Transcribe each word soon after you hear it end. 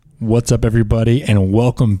What's up, everybody, and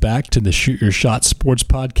welcome back to the Shoot Your Shot Sports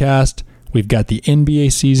Podcast. We've got the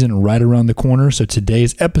NBA season right around the corner, so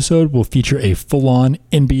today's episode will feature a full-on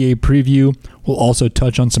NBA preview. We'll also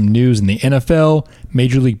touch on some news in the NFL,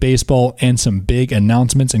 Major League Baseball, and some big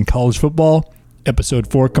announcements in college football.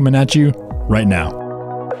 Episode 4 coming at you right now.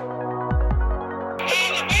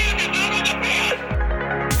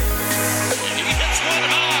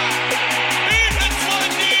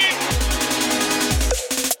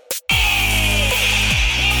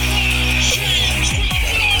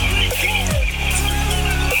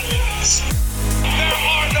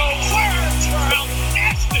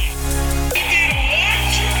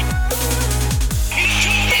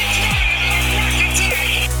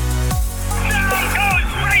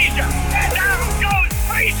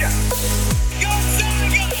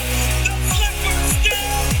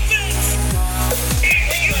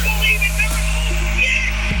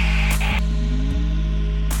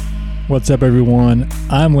 What's up, everyone?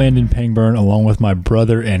 I'm Landon Pangburn, along with my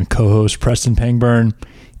brother and co-host Preston Pangburn.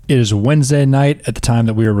 It is Wednesday night at the time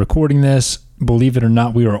that we are recording this. Believe it or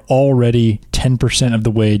not, we are already 10% of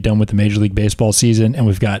the way done with the Major League Baseball season, and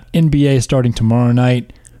we've got NBA starting tomorrow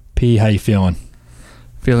night. P, how you feeling?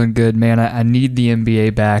 Feeling good, man. I need the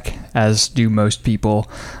NBA back, as do most people.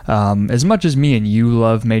 As much as me and you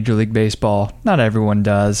love Major League Baseball, not everyone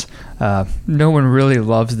does. No one really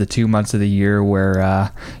loves the 2 months of the year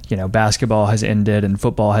where, basketball has ended and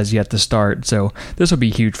football has yet to start. So this will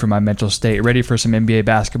be huge for my mental state. Ready for some NBA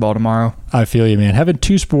basketball tomorrow? I feel you, man. Having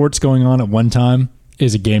two sports going on at one time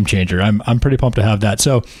is a game changer. I'm pretty pumped to have that.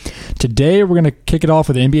 So today we're going to kick it off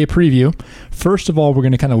with an NBA preview. First of all, we're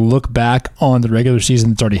going to kind of look back on the regular season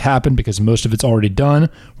that's already happened because most of it's already done.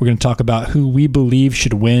 We're going to talk about who we believe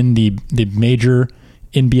should win the major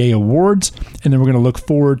NBA awards, and then we're going to look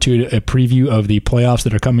forward to a preview of the playoffs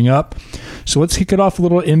that are coming up. So let's kick it off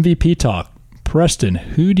with a little MVP talk. Preston,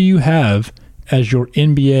 who do you have as your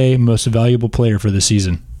NBA most valuable player for the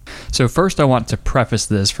season? So first, I want to preface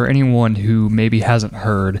this for anyone who maybe hasn't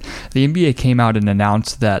heard. The NBA came out and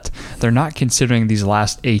announced that they're not considering these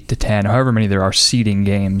last 8 to 10, however many there are, seeding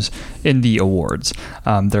games in the awards.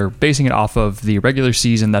 They're basing it off of the regular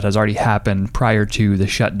season that has already happened prior to the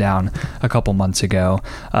shutdown a couple months ago.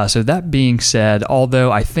 So that being said,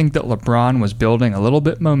 although I think that LeBron was building a little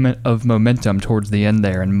bit of momentum towards the end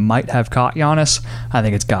there and might have caught Giannis, I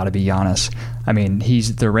think it's got to be Giannis. I mean,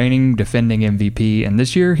 he's the reigning defending MVP, and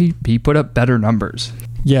this year he put up better numbers.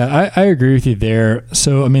 Yeah, I agree with you there.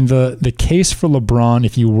 So, I mean, the case for LeBron,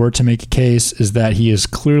 if you were to make a case, is that he is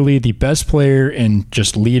clearly the best player and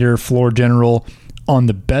just leader, floor general on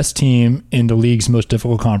the best team in the league's most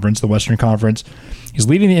difficult conference, the Western Conference. He's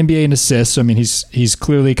leading the NBA in assists. So, I mean, he's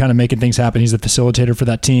clearly kind of making things happen. He's the facilitator for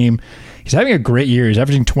that team. He's having a great year. He's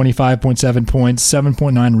averaging 25.7 points,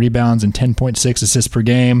 7.9 rebounds, and 10.6 assists per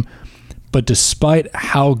game. But despite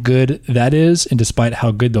how good that is, and despite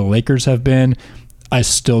how good the Lakers have been, I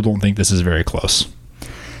still don't think this is very close.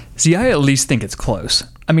 See, I at least think it's close.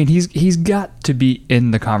 I mean, he's got to be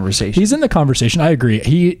in the conversation. He's in the conversation. I agree.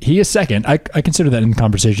 He is second. I consider that in the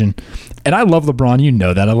conversation. And I love LeBron. You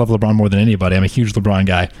know that. I love LeBron more than anybody. I'm a huge LeBron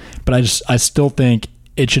guy. But I still think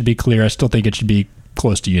it should be clear. I still think it should be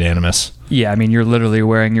close to unanimous. Yeah, I mean, you're literally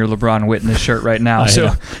wearing your LeBron Witness shirt right now,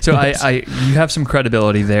 so you have some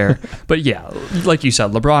credibility there. But yeah, like you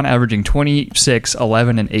said, LeBron averaging 26,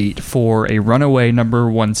 11, and 8 for a runaway number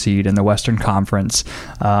 1 seed in the Western Conference.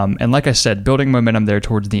 And like I said, building momentum there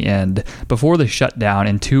towards the end. Before the shutdown,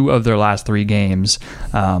 in 2 of their last 3 games,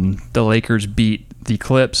 the Lakers beat the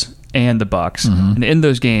Clips and the Bucks. Mm-hmm. And in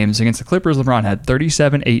those games, against the Clippers, LeBron had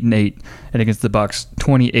 37, 8, and 8, and against the Bucks,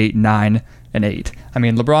 28, 9, and 8. I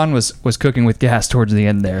mean, LeBron was cooking with gas towards the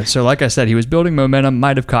end there. So like I said, he was building momentum,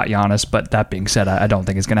 might have caught Giannis, but that being said, I don't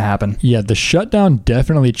think it's going to happen. Yeah, the shutdown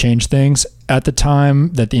definitely changed things. At the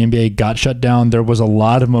time that the NBA got shut down, there was a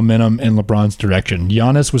lot of momentum in LeBron's direction.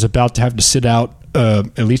 Giannis was about to have to sit out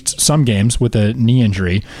at least some games with a knee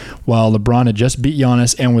injury, while LeBron had just beat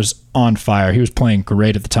Giannis and was on fire. He was playing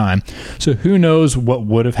great at the time. So who knows what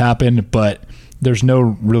would have happened, but there's no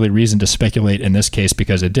really reason to speculate in this case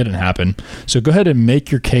because it didn't happen. So go ahead and make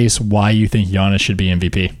your case why you think Giannis should be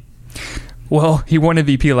MVP. Well, he won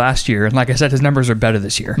MVP last year, and like I said, his numbers are better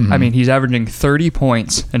this year. Mm-hmm. I mean, he's averaging 30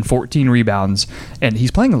 points and 14 rebounds, and he's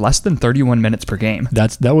playing less than 31 minutes per game.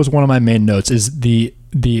 That was one of my main notes, is the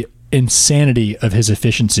insanity of his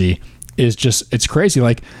efficiency is just, it's crazy.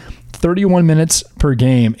 Like 31 minutes per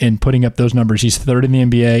game in putting up those numbers. He's third in the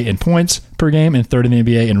NBA in points per game and third in the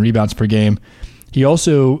NBA in rebounds per game. He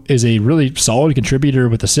also is a really solid contributor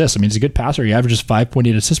with assists. I mean, he's a good passer. He averages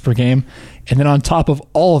 5.8 assists per game. And then on top of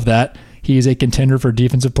all of that, he is a contender for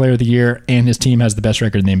Defensive Player of the Year, and his team has the best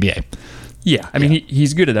record in the NBA. Yeah, I mean,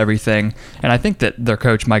 he's good at everything, and I think that their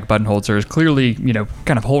coach, Mike Budenholzer, is clearly,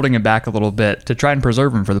 kind of holding him back a little bit to try and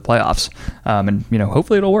preserve him for the playoffs, and,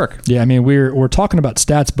 hopefully it'll work. Yeah, I mean, we're talking about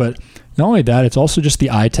stats, but not only that, it's also just the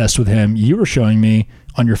eye test with him. You were showing me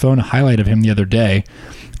on your phone a highlight of him the other day,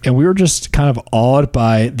 and we were just kind of awed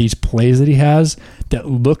by these plays that he has that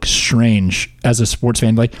look strange as a sports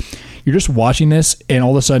fan. Like, you're just watching this, and all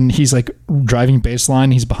of a sudden he's like driving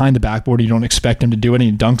baseline. He's behind the backboard. You don't expect him to do it, and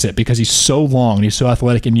he dunks it because he's so long and he's so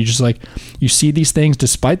athletic. And you just you see these things,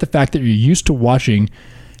 despite the fact that you're used to watching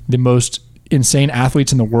the most insane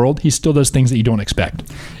athletes in the world, he still does things that you don't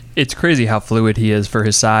expect. It's crazy how fluid he is for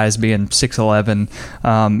his size, being 6'11".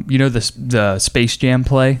 The Space Jam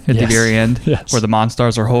play at the very end where the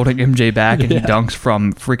Monstars are holding MJ back and he dunks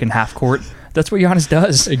from freaking half court. That's what Giannis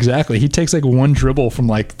does. Exactly. He takes one dribble from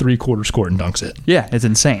 3/4 court and dunks it. Yeah, it's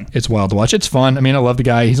insane. It's wild to watch. It's fun. I mean, I love the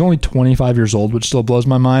guy. He's only 25 years old, which still blows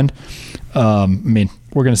my mind. I mean,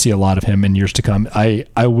 we're going to see a lot of him in years to come. I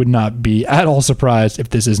would not be at all surprised if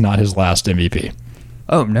this is not his last MVP.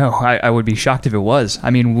 Oh, no. I would be shocked if it was. I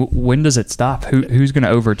mean, when does it stop? Who's going to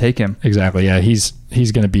overtake him? Exactly. Yeah, he's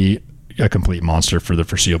going to be a complete monster for the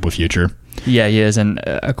foreseeable future. Yeah, he is. And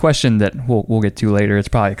a question that we'll get to later, it's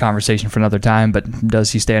probably a conversation for another time, but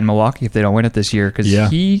does he stay in Milwaukee if they don't win it this year? Because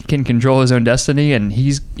he can control his own destiny, and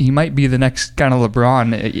he might be the next kind of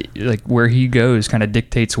LeBron. Like, where he goes kind of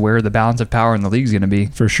dictates where the balance of power in the league is going to be.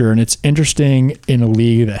 For sure. And it's interesting in a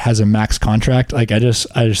league that has a max contract. Like, I just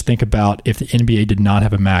think about if the NBA did not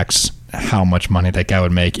have a max, how much money that guy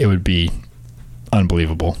would make. It would be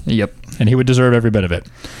unbelievable. Yep. And he would deserve every bit of it.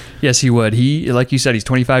 Yes, he would. He, like you said, he's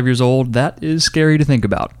 25 years old. That is scary to think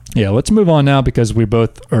about. Yeah, let's move on now because we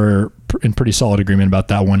both are in pretty solid agreement about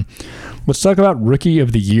that one. Let's talk about Rookie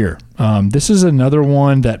of the Year. This is another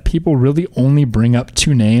one that people really only bring up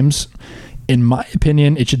two names. In my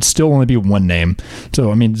opinion, it should still only be one name.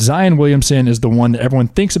 So, I mean, Zion Williamson is the one that everyone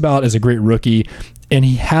thinks about as a great rookie, and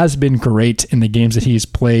he has been great in the games that he's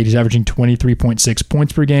played. He's averaging 23.6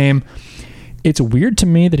 points per game. It's weird to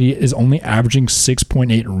me that he is only averaging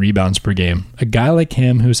 6.8 rebounds per game. A guy like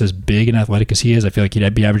him who's as big and athletic as he is, I feel like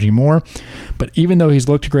he'd be averaging more. But even though he's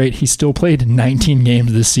looked great, he still played 19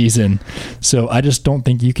 games this season. So I just don't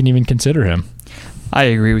think you can even consider him. I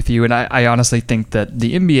agree with you, and I honestly think that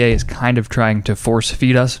the NBA is kind of trying to force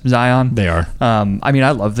feed us Zion. They are. I mean,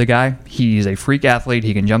 I love the guy. He's a freak athlete.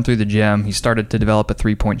 He can jump through the gym. He started to develop a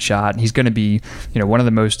three-point shot. He's going to be, one of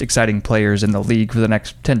the most exciting players in the league for the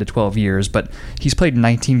next 10 to 12 years. But he's played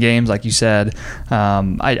 19 games, like you said.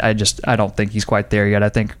 I don't think he's quite there yet. I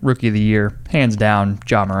think Rookie of the Year, hands down,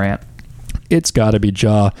 Ja Morant. It's got to be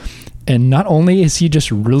Ja. And not only is he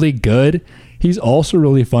just really good, he's also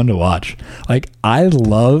really fun to watch. Like, I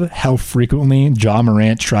love how frequently Ja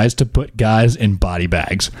Morant tries to put guys in body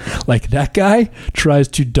bags. Like, that guy tries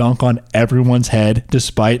to dunk on everyone's head,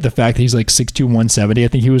 despite the fact that he's 6'2", 170. I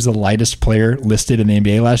think he was the lightest player listed in the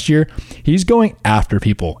NBA last year. He's going after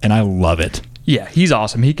people, and I love it. Yeah, he's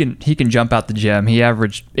awesome. He can jump out the gym. He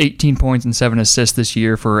averaged 18 points and 7 assists this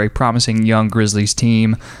year for a promising young Grizzlies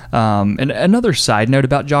team. And another side note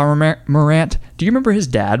about Ja Morant, do you remember his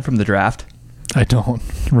dad from the draft? I don't.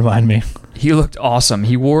 Remind me. He looked awesome.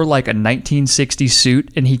 He wore a 1960s suit,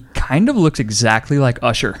 and he kind of looks exactly like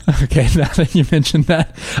Usher. Okay, now that you mentioned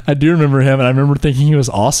that, I do remember him, and I remember thinking he was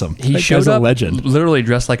awesome. He showed up a legend, literally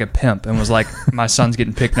dressed like a pimp, and was like, "My son's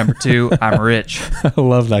getting picked number 2. I'm rich." I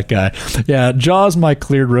love that guy. Yeah, Ja's my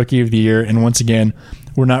cleared Rookie of the Year, and once again,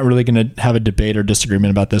 we're not really going to have a debate or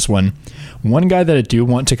disagreement about this one. One guy that I do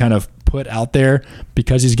want to kind of put out there,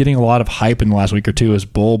 because he's getting a lot of hype in the last week or two, is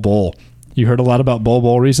Bol Bol. You heard a lot about Bol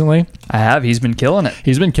Bol recently? I have. He's been killing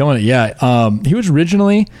it. Yeah. He was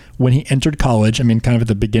originally, when he entered college, kind of at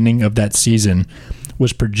the beginning of that season,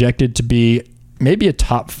 was projected to be maybe a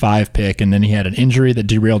top 5 pick, and then he had an injury that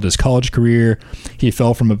derailed his college career. He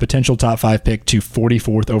fell from a potential top 5 pick to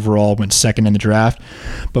 44th overall, went second in the draft.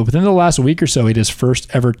 But within the last week or so, he had his first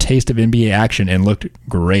ever taste of NBA action and looked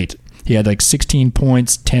great. He had 16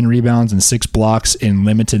 points, 10 rebounds, and 6 blocks in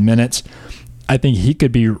limited minutes. I think he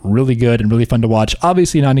could be really good and really fun to watch.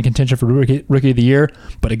 Obviously not in contention for Rookie of the Year,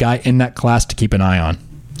 but a guy in that class to keep an eye on.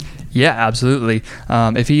 Yeah, absolutely.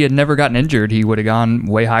 If he had never gotten injured, he would have gone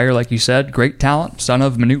way higher, like you said. Great talent, son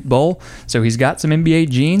of Manute Bol. So he's got some NBA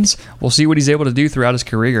genes. We'll see what he's able to do throughout his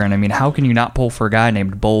career. And how can you not pull for a guy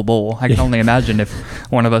named Bol Bol? I can only imagine if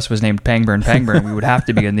one of us was named Pangburn, we would have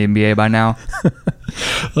to be in the NBA by now.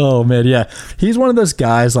 Oh, man, yeah. He's one of those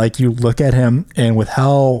guys, you look at him, and with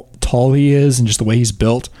how tall he is and just the way he's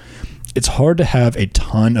built, it's hard to have a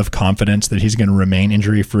ton of confidence that he's going to remain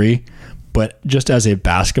injury-free. But just as a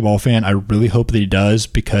basketball fan, I really hope that he does,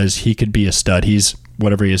 because he could be a stud. He's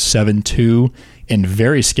whatever he is, 7'2", and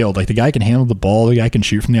very skilled. Like, the guy can handle the ball. The guy can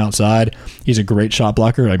shoot from the outside. He's a great shot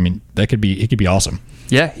blocker. I mean, he could be awesome.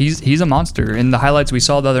 Yeah, he's a monster. In the highlights we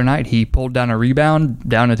saw the other night, he pulled down a rebound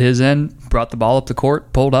down at his end, brought the ball up the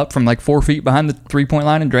court, pulled up from like 4 feet behind the 3-point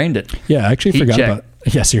line and drained it. Yeah, I actually forgot about.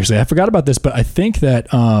 Yeah, seriously, I forgot about this, but I think that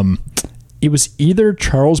it was either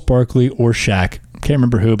Charles Barkley or Shaq. Can't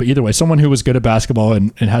remember who, but either way, someone who was good at basketball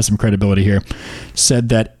and has some credibility here said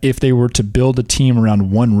that if they were to build a team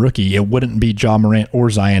around one rookie, it wouldn't be Ja Morant or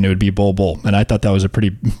Zion, it would be Bol Bol. And I thought that was a pretty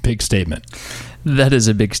big statement. That is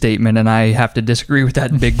a big statement, and I have to disagree with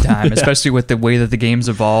that big time, yeah. Especially with the way that the game's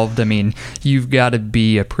evolved. I mean, you've got to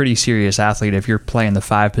be a pretty serious athlete if you're playing the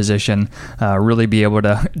 5 position, really be able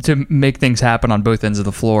to make things happen on both ends of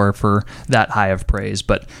the floor for that high of praise.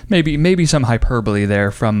 But maybe some hyperbole there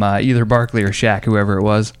from either Barkley or Shaq, whoever it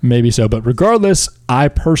was. Maybe so, but regardless, I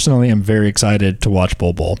personally am very excited to watch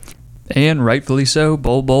Bol Bol. And rightfully so,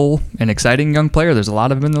 Bol Bol, an exciting young player. There's a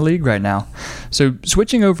lot of them in the league right now. So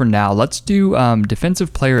switching over now, let's do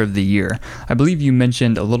Defensive Player of the Year. I believe you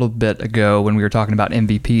mentioned a little bit ago when we were talking about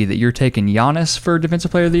MVP that you're taking Giannis for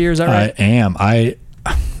Defensive Player of the Year. Is that right? I am.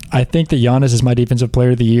 I think that Giannis is my Defensive Player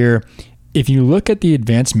of the Year. If you look at the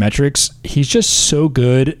advanced metrics, he's just so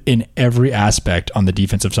good in every aspect on the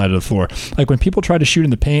defensive side of the floor. Like, when people try to shoot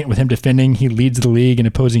in the paint with him defending, he leads the league in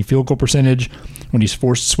opposing field goal percentage. When he's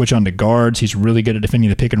forced to switch on to guards, he's really good at defending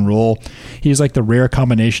the pick and roll. He's like the rare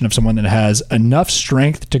combination of someone that has enough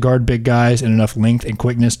strength to guard big guys and enough length and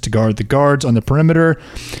quickness to guard the guards on the perimeter.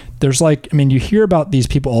 There's you hear about these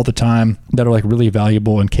people all the time that are like really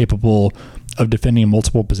valuable and capable of defending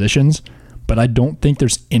multiple positions. But I don't think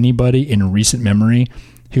there's anybody in recent memory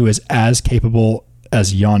who is as capable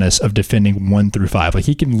as Giannis of defending 1 through 5. Like,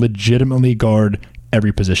 he can legitimately guard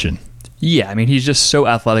every position. Yeah, I mean, he's just so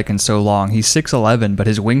athletic and so long. He's 6'11", but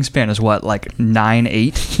his wingspan is what, like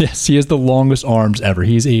 9'8"? Yes, he has the longest arms ever.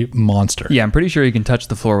 He's a monster. Yeah, I'm pretty sure he can touch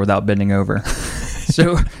the floor without bending over.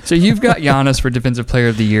 So you've got Giannis for Defensive Player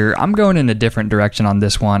of the Year. I'm going in a different direction on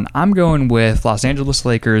this one. I'm going with Los Angeles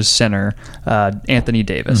Lakers center Anthony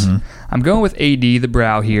Davis. Mm-hmm. I'm going with AD, the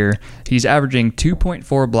brow here. He's averaging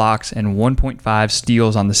 2.4 blocks and 1.5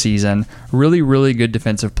 steals on the season. Really, really good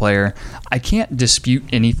defensive player. I can't dispute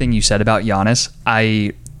anything you said about Giannis.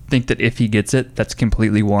 I think that if he gets it, that's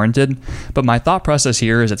completely warranted. But my thought process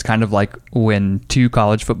here is it's kind of like when 2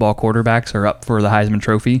 college football quarterbacks are up for the Heisman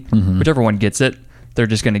Trophy. Mm-hmm. Whichever one gets it, they're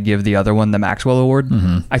just going to give the other one the Maxwell Award.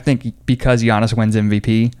 Mm-hmm. I think because Giannis wins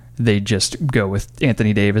MVP, they just go with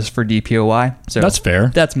Anthony Davis for DPOY. So that's fair.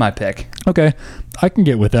 That's my pick. Okay, I can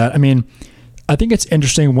get with that. I mean, I think it's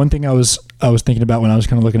interesting. One thing I was thinking about when I was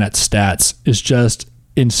kind of looking at stats is just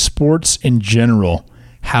in sports in general,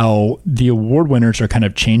 how the award winners are kind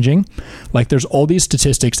of changing. Like, there's all these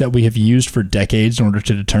statistics that we have used for decades in order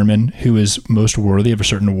to determine who is most worthy of a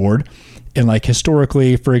certain award. And like,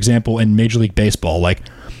 historically, for example, in Major League Baseball, like,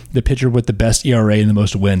 the pitcher with the best ERA and the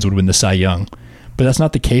most wins would win the Cy Young. But that's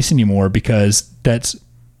not the case anymore, because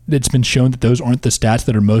it's been shown that those aren't the stats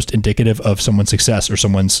that are most indicative of someone's success or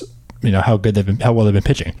someone's, how well they've been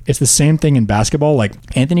pitching. It's the same thing in basketball. Like,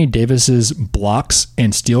 Anthony Davis's blocks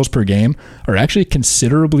and steals per game are actually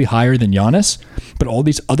considerably higher than Giannis, but all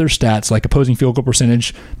these other stats, like opposing field goal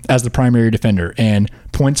percentage as the primary defender and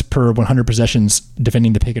points per 100 possessions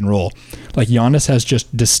defending the pick and roll, like, Giannis has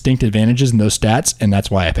just distinct advantages in those stats, and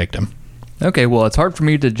that's why I picked him. Okay, well, it's hard for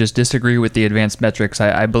me to just disagree with the advanced metrics.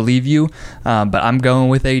 I believe you, but I'm going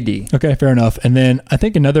with AD. Okay, fair enough. And then I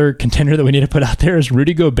think another contender that we need to put out there is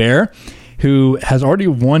Rudy Gobert, who has already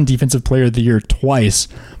won Defensive Player of the Year twice.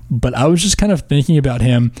 But I was just kind of thinking about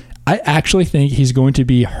him. I actually think he's going to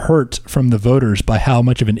be hurt from the voters by how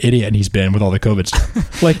much of an idiot he's been with all the COVID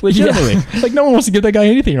stuff. Like, legitimately. Yeah. Like, no one wants to give that guy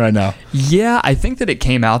anything right now. Yeah, I think that it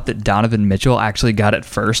came out that Donovan Mitchell actually got it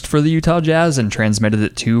first for the Utah Jazz and transmitted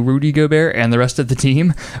it to Rudy Gobert and the rest of the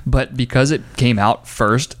team. But because it came out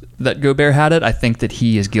first that Gobert had it, I think that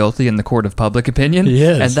he is guilty in the court of public opinion. He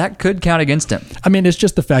is. And that could count against him. I mean, it's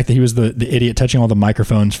just the fact that he was the idiot touching all the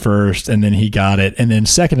microphones first, and then he got it. And then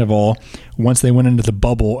second of all, once they went into the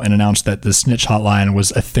bubble and announced that the snitch hotline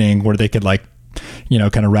was a thing where they could, like,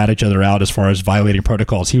 kind of rat each other out as far as violating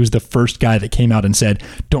protocols, he was the first guy that came out and said,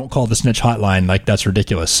 don't call the snitch hotline. Like, that's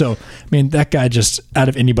ridiculous. So, I mean, that guy just, out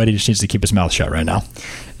of anybody, just needs to keep his mouth shut right now.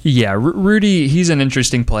 Yeah, Rudy, he's an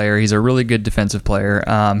interesting player. He's a really good defensive player.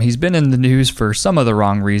 He's been in the news for some of the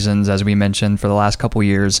wrong reasons, as we mentioned, for the last couple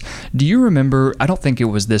years. Do you remember, I don't think it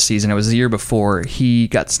was this season, it was the year before, he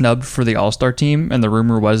got snubbed for the All-Star team, and the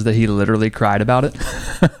rumor was that he literally cried about it?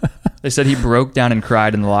 They said he broke down and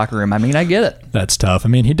cried in the locker room. I mean, I get it. That's tough. I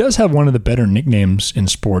mean, he does have one of the better nicknames in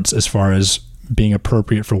sports as far as being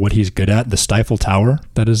appropriate for what he's good at, the Stifle Tower.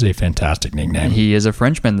 That is a fantastic nickname. He is a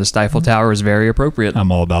Frenchman. The Stifle Tower is very appropriate.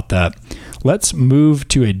 I'm all about that. Let's move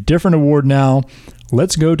to a different award now.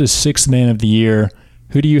 Let's go to Sixth Man of the Year.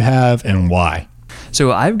 Who do you have and why?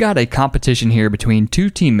 So I've got a competition here between two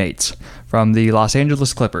teammates from the Los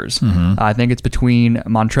Angeles Clippers. Mm-hmm. I think it's between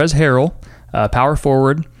Montrezl Harrell, power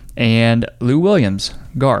forward, and Lou Williams,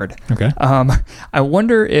 guard. Okay. I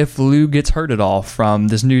wonder if Lou gets hurt at all from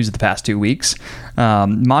this news of the past 2 weeks.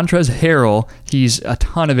 Montrezl Harrell, he's a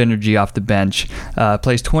ton of energy off the bench,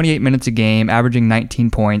 plays 28 minutes a game, averaging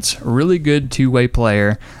 19 points, really good two-way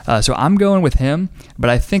player. So I'm going with him, but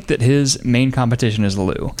I think that his main competition is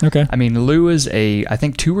Lou. Okay. I mean, Lou is I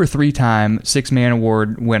think 2 or 3 time Six-Man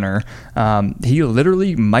Award winner. He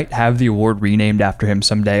literally might have the award renamed after him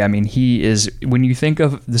someday. I mean, he is, when you think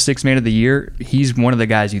of the Six-Man of the Year, he's one of the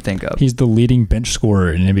guys you think of. He's the leading bench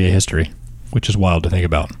scorer in NBA history, which is wild to think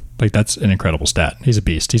about. Like, that's an incredible stat. He's a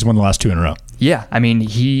beast. He's won the last 2 in a row. Yeah, I mean,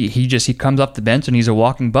 he comes off the bench and he's a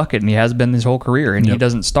walking bucket, and he has been his whole career, and he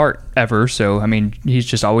doesn't start ever. So, I mean, he's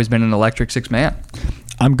just always been an electric six-man.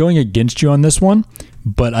 I'm going against you on this one,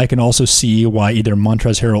 but I can also see why either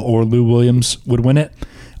Montrezl Harrell or Lou Williams would win it.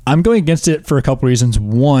 I'm going against it for a couple reasons.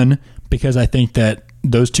 One, because I think that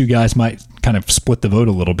those two guys might kind of split the vote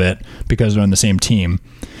a little bit because they're on the same team.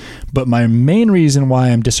 But my main reason why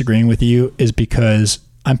I'm disagreeing with you is because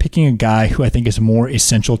I'm picking a guy who I think is more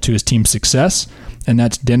essential to his team's success, and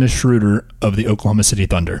that's Dennis Schroeder of the Oklahoma City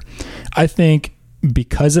Thunder. I think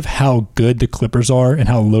because of how good the Clippers are and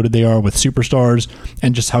how loaded they are with superstars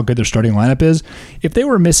and just how good their starting lineup is, if they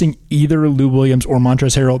were missing either Lou Williams or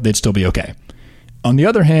Montrezl Harrell, they'd still be okay. On the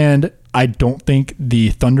other hand, I don't think the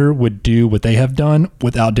Thunder would do what they have done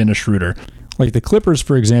without Dennis Schroeder. Like the Clippers,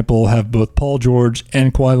 for example, have both Paul George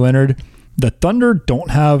and Kawhi Leonard. The Thunder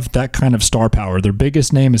don't have that kind of star power. Their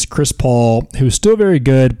biggest name is Chris Paul, who's still very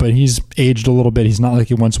good, but he's aged a little bit. He's not like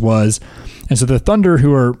he once was. And so the Thunder,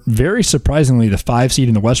 who are very surprisingly the 5 seed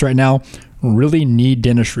in the West right now, really need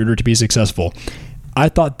Dennis Schroeder to be successful. I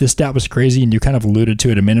thought this stat was crazy, and you kind of alluded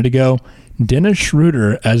to it a minute ago. Dennis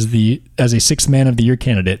Schroeder, as a Sixth Man of the Year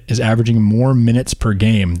candidate, is averaging more minutes per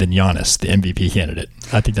game than Giannis, the MVP candidate.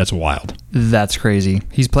 I think that's wild. That's crazy.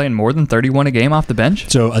 He's playing more than 31 a game off the bench?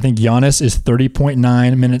 So I think Giannis is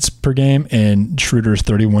 30.9 minutes per game, and Schroeder is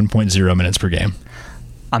 31.0 minutes per game.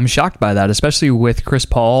 I'm shocked by that, especially with Chris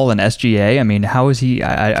Paul and SGA. I mean, how is he?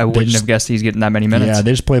 I wouldn't have guessed he's getting that many minutes. Yeah,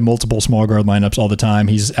 they just play multiple small guard lineups all the time.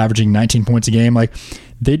 He's averaging 19 points a game. Like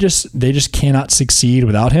they just cannot succeed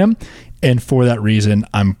without him. And for that reason,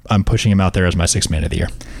 I'm pushing him out there as my Sixth Man of the Year.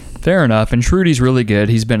 Fair enough. And Schroeder's really good.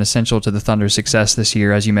 He's been essential to the Thunder's success this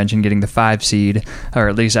year, as you mentioned, getting the 5 seed, or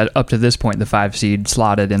at least up to this point, the 5 seed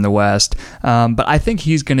slotted in the West. But I think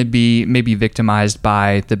he's going to be maybe victimized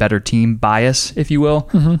by the better team bias, if you will.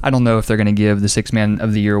 Mm-hmm. I don't know if they're going to give the Sixth Man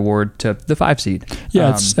of the Year award to the 5 seed.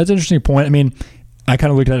 Yeah, that's an interesting point. I mean, I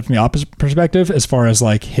kind of looked at it from the opposite perspective as far as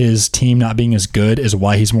like his team not being as good is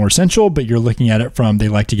why he's more essential, but you're looking at it from they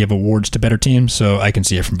like to give awards to better teams, so I can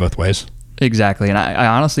see it from both ways. Exactly, and I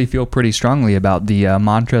honestly feel pretty strongly about the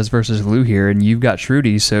Montrez versus Lou here, and you've got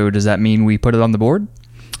Schroeder, so does that mean we put it on the board?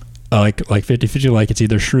 Like 50-50, like it's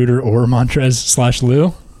either Schroeder or Montrez /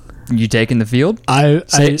 Lou? You taking the field?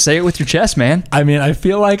 Say it with your chest, man. I mean, I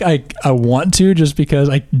feel like I want to just because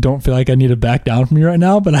I don't feel like I need to back down from you right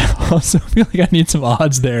now, but I also feel like I need some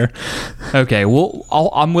odds there. Okay, well,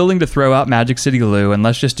 I'm willing to throw out Magic City Lou, and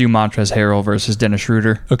let's just do Montrezl Harrell versus Dennis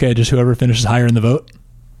Schroeder. Okay, just whoever finishes higher in the vote?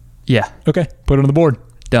 Yeah. Okay, put it on the board.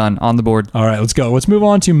 Done, on the board. All right, let's go. Let's move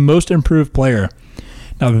on to Most Improved Player.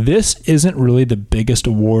 Now, this isn't really the biggest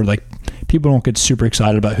award. Like, people don't get super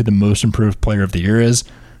excited about who the Most Improved Player of the Year is.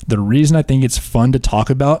 The reason I think it's fun to talk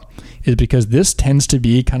about is because this tends to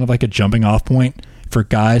be kind of like a jumping off point for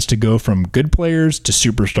guys to go from good players to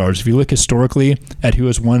superstars. If you look historically at who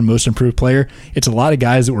has won Most Improved Player, it's a lot of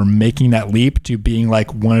guys that were making that leap to being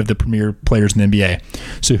like one of the premier players in the NBA.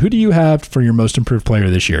 So who do you have for your Most Improved Player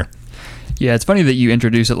this year? Yeah, it's funny that you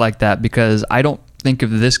introduce it like that because I don't think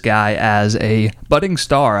of this guy as a budding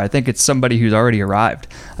star. I think it's somebody who's already arrived.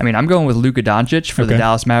 I mean, I'm going with Luka Doncic for the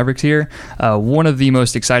Dallas Mavericks here. One of the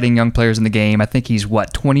most exciting young players in the game. I think he's,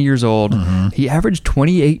 20 years old. Mm-hmm. He averaged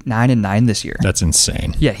 28, 9, and 9 this year. That's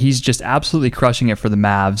insane. Yeah, he's just absolutely crushing it for the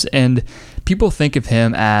Mavs. And people think of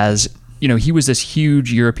him as he was this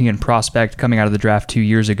huge European prospect coming out of the draft 2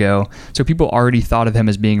 years ago. So people already thought of him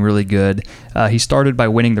as being really good. He started by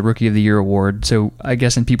winning the Rookie of the Year award. So I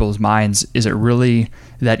guess in people's minds, is it really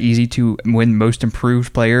that easy to win Most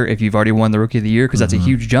Improved Player if you've already won the Rookie of the Year? Because that's a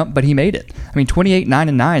huge jump, but he made it. I mean, 28, 9,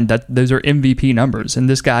 and 9, those are MVP numbers. And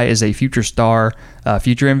this guy is a future star,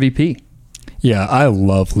 future MVP. Yeah, I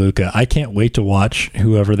love Luka. I can't wait to watch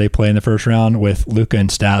whoever they play in the first round with Luka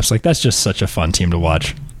and Staps. Like, that's just such a fun team to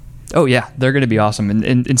watch. Oh, yeah, they're going to be awesome.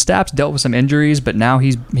 And Staps dealt with some injuries, but now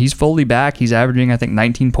he's fully back. He's averaging, I think,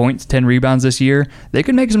 19 points, 10 rebounds this year. They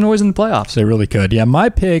could make some noise in the playoffs. They really could. Yeah, my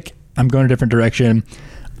pick, I'm going a different direction.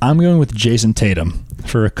 I'm going with Jason Tatum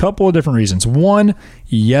for a couple of different reasons. One,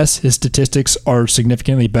 yes, his statistics are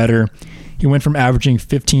significantly better. He went from averaging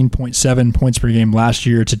 15.7 points per game last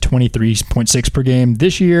year to 23.6 per game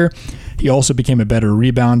this year. He also became a better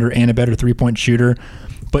rebounder and a better three-point shooter.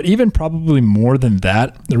 But even probably more than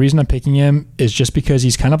that, the reason I'm picking him is just because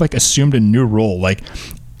he's kind of like assumed a new role. Like,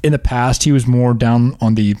 in the past, he was more down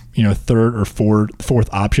on the third or fourth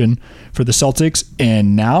option for the Celtics,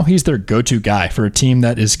 and now he's their go-to guy for a team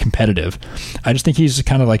that is competitive. I just think he's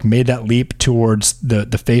kind of like made that leap towards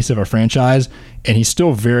the face of a franchise, and he's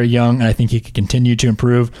still very young, and I think he could continue to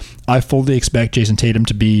improve. I fully expect Jason Tatum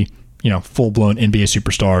to be full-blown NBA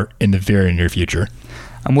superstar in the very near future.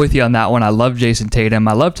 I'm with you on that one. I love Jason Tatum.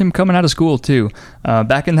 I loved him coming out of school, too.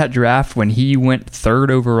 Back in that draft when he went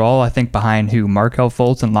third overall, I think behind Markelle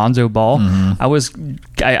Fultz and Lonzo Ball,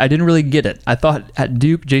 I didn't really get it. I thought at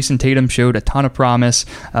Duke, Jason Tatum showed a ton of promise.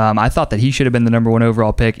 I thought that he should have been the number 1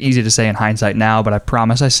 overall pick. Easy to say in hindsight now, but I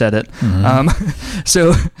promise I said it.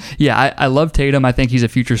 So, yeah, I love Tatum. I think he's a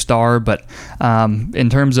future star, but in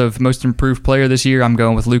terms of Most Improved Player this year, I'm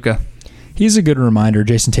going with Luka. He's a good reminder,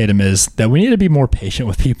 Jason Tatum is, that we need to be more patient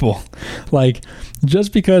with people. Like,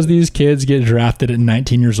 just because these kids get drafted at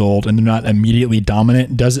 19 years old and they're not immediately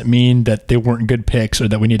dominant doesn't mean that they weren't good picks or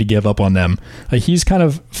that we need to give up on them. Like, he's kind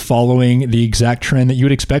of following the exact trend that you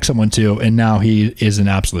would expect someone to, and now he is an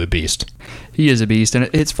absolute beast. He is a beast, and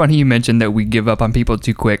it's funny you mentioned that we give up on people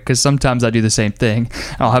too quick, because sometimes I do the same thing.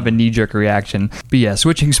 I'll have a knee-jerk reaction. But yeah,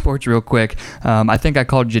 switching sports real quick, I think I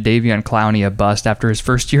called Jadeveon Clowney a bust after his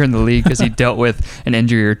first year in the league because he dealt with an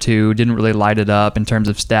injury or two, didn't really light it up in terms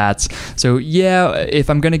of stats. So yeah, if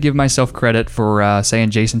I'm going to give myself credit for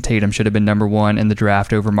saying Jason Tatum should have been number 1 in the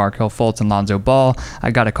draft over Markelle Fultz and Lonzo Ball,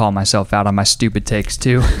 I got to call myself out on my stupid takes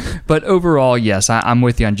too. But overall, yes, I'm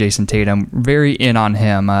with you on Jason Tatum. Very in on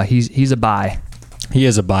him. He's a buy. He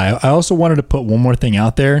is a buy. I also wanted to put one more thing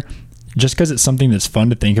out there, just because it's something that's fun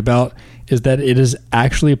to think about, is that it is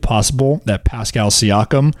actually possible that Pascal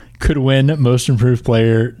Siakam could win Most Improved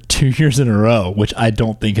Player 2 years in a row, which I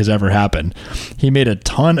don't think has ever happened. He made a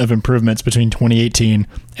ton of improvements between 2018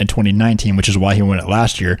 and 2019, which is why he won it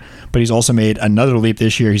last year. But he's also made another leap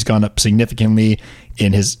this year. He's gone up significantly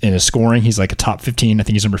in his scoring. He's like a top 15. I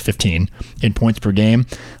think he's number 15 in points per game.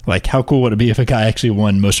 Like, how cool would it be if a guy actually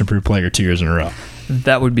won Most Improved Player 2 years in a row?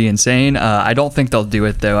 That would be insane. I don't think they'll do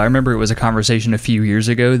it, though. I remember it was a conversation a few years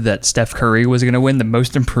ago that Steph Curry was going to win the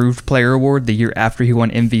Most Improved Player award the year after he won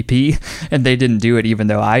MVP, and they didn't do it, even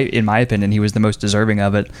though in my opinion, he was the most deserving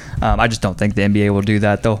of it. I just don't think the NBA will do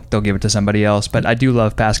that. They'll give it to somebody else. But I do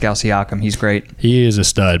love Pascal Siakam. He's great. He is a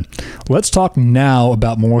stud. Let's talk now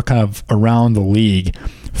about more kind of around the league.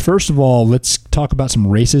 First of all, let's talk about some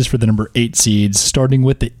races for the number 8 seeds, starting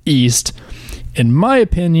with the East. In my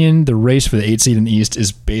opinion, the race for the 8 seed in the East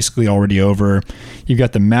is basically already over. You've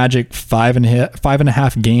got the Magic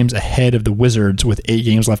 5.5 games ahead of the Wizards with 8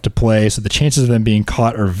 games left to play, so the chances of them being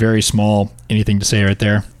caught are very small. Anything to say right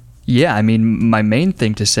there? Yeah, I mean, my main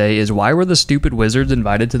thing to say is, why were the stupid Wizards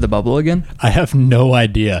invited to the bubble again? I have no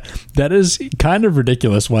idea. That is kind of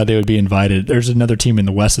ridiculous why they would be invited. There's another team in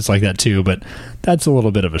the West that's like that too, but that's a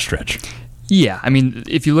little bit of a stretch. Yeah, I mean,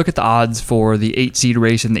 if you look at the odds for the 8 seed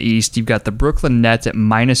race in the East, you've got the Brooklyn Nets at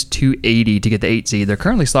minus 280 to get the 8 seed. They're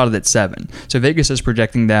currently slotted at 7. So Vegas is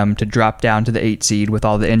projecting them to drop down to the 8 seed with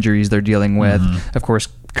all the injuries they're dealing with. Of course,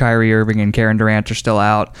 Kyrie Irving and Kevin Durant are still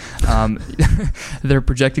out. They're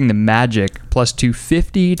projecting the Magic plus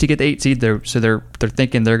 250 to get the 8 seed. They're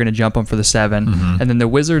thinking they're going to jump them for the 7. And then the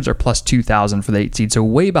Wizards are plus 2,000 for the 8 seed. So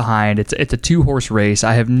way behind. It's a 2-horse race.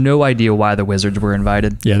 I have no idea why the Wizards were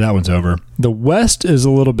invited. Yeah, that one's over. The West is a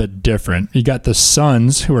little bit different. You got the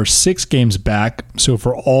Suns, who are 6 games back. So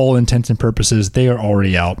for all intents and purposes, they are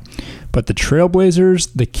already out. But the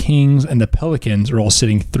Trailblazers, the Kings, and the Pelicans are all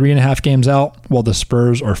sitting 3.5 games out, while the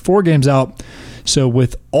Spurs are 4 games out. So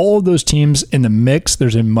with all of those teams in the mix,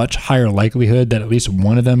 there's a much higher likelihood that at least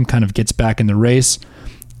one of them kind of gets back in the race.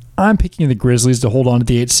 I'm picking the Grizzlies to hold on to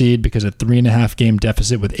the 8th seed because a 3.5 game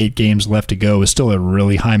deficit with 8 games left to go is still a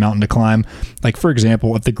really high mountain to climb. Like, for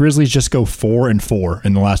example, if the Grizzlies just go 4-4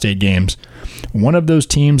 in the last 8 games, one of those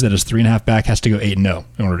teams that is 3.5 back has to go 8-0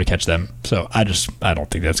 in order to catch them. So I don't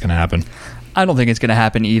think that's going to happen. I don't think it's going to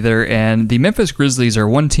happen either, and the Memphis Grizzlies are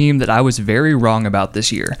one team that I was very wrong about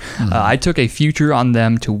this year. I took a future on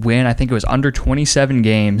them to win, I think it was under 27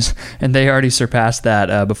 games, and they already surpassed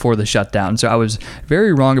that before the shutdown. So I was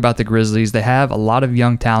very wrong about the Grizzlies. They have a lot of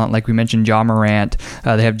young talent, like we mentioned, Ja Morant.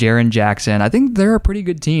 They have Jaren Jackson. I think they're a pretty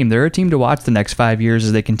good team. They're a team to watch the next 5 years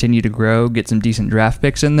as they continue to grow, get some decent draft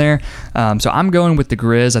picks in there. So I'm going with the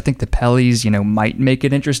Grizz. I think the Pellies, might make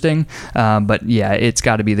it interesting, but yeah, it's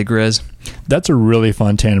got to be the Grizz. That's a really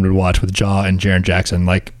fun tandem to watch with Ja and Jaren Jackson.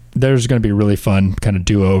 Like, there's going to be a really fun kind of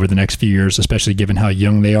duo over the next few years, especially given how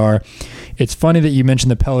young they are. It's funny that you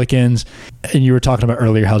mentioned the Pelicans, and you were talking about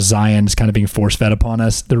earlier how Zion is kind of being force-fed upon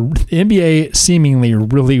us. The NBA seemingly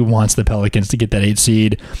really wants the Pelicans to get that 8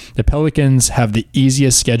 seed. The Pelicans have the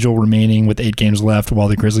easiest schedule remaining with 8 games left, while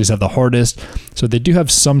the Grizzlies have the hardest. So they do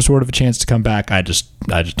have some sort of a chance to come back. I just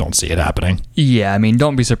don't see it happening. Yeah, I mean,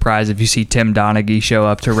 don't be surprised if you see Tim Donaghy show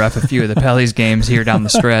up to ref a few of the Pellies games here down the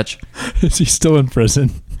stretch. Is he still in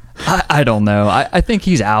prison? I don't know. I think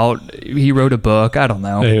he's out. He wrote a book. I don't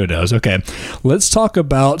know. Who knows? Okay. Let's talk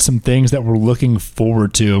about some things that we're looking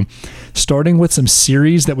forward to, starting with some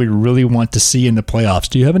series that we really want to see in the playoffs.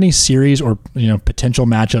 Do you have any series or potential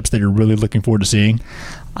matchups that you're really looking forward to seeing?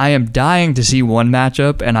 I am dying to see one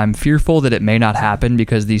matchup, and I'm fearful that it may not happen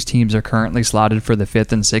because these teams are currently slotted for the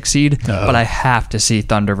 5th and 6th seed, but I have to see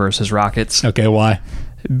Thunder versus Rockets. Okay, why?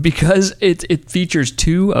 Because it features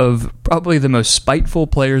 2 of probably the most spiteful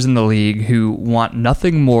players in the league who want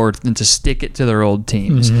nothing more than to stick it to their old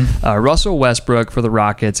teams. Russell Westbrook for the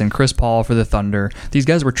Rockets and Chris Paul for the Thunder. These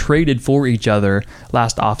guys were traded for each other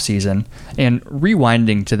last offseason. And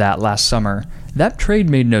rewinding to that last summer, that trade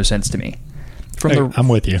made no sense to me. I'm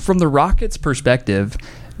with you. From the Rockets' perspective,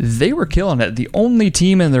 they were killing it. The only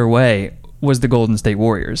team in their way was the Golden State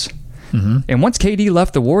Warriors. And once KD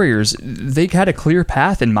left the Warriors, they had a clear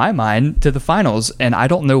path, in my mind, to the finals, and I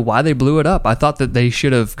don't know why they blew it up. I thought that they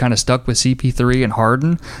should have kind of stuck with CP3 and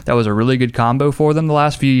Harden. That was a really good combo for them the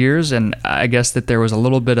last few years, and I guess that there was a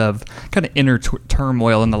little bit of kind of inner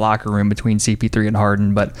turmoil in the locker room between CP3 and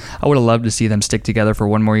Harden, but I would have loved to see them stick together for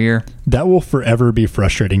one more year. That will forever be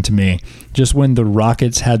frustrating to me. Just when the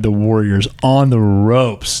Rockets had the Warriors on the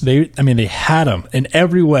ropes, they had them in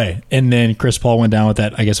every way, and then Chris Paul went down with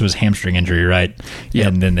that, I guess it was hamstring injury, right? Yeah.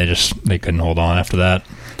 And then they couldn't hold on after that.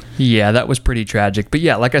 Yeah, that was pretty tragic. But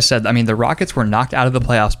yeah, like I said, the Rockets were knocked out of the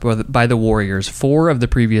playoffs by the Warriors 4 of the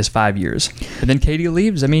previous 5 years. And then KD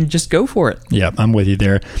leaves. just go for it. Yeah, I'm with you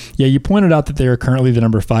there. Yeah, you pointed out that they are currently the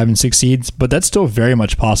number 5 and 6 seeds, but that's still very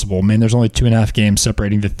much possible. There's only 2.5 games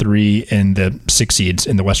separating the 3 and the 6 seeds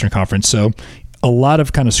in the Western Conference. So a lot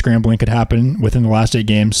of kind of scrambling could happen within the last 8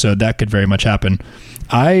 games, so that could very much happen.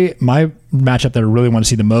 My matchup that I really want to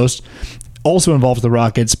see the most also involves the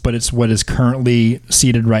Rockets, but it's what is currently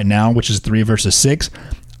seeded right now, which is 3 versus 6.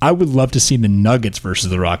 I would love to see the Nuggets versus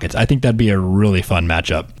the Rockets. I think that'd be a really fun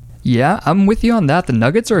matchup. Yeah, I'm with you on that. The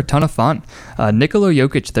Nuggets are a ton of fun. Nikola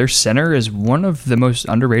Jokic, their center, is one of the most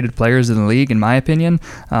underrated players in the league, in my opinion.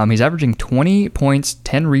 He's averaging 20 points,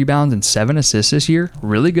 10 rebounds, and 7 assists this year.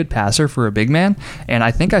 Really good passer for a big man. And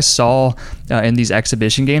I think I saw in these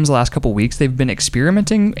exhibition games the last couple weeks, they've been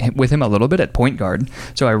experimenting with him a little bit at point guard.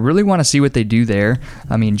 So I really want to see what they do there.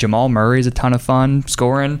 Jamal Murray is a ton of fun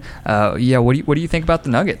scoring. What do you think about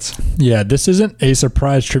the Nuggets? Yeah, this isn't a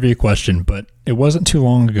surprise trivia question, but it wasn't too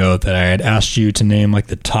long ago that I had asked you to name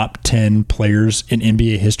the top 10 players in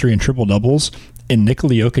NBA history in triple doubles, and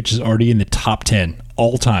Nikola Jokic is already in the top 10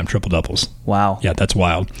 all-time triple doubles. Wow. Yeah, that's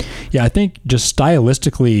wild. Yeah, I think just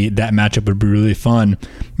stylistically that matchup would be really fun.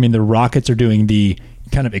 The Rockets are doing the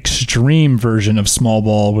kind of extreme version of small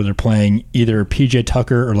ball where they're playing either PJ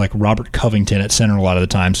Tucker or Robert Covington at center a lot of the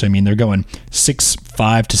time. So, they're going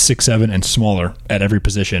 6'5" to 6'7" and smaller at every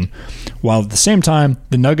position. While at the same time,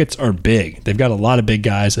 the Nuggets are big. They've got a lot of big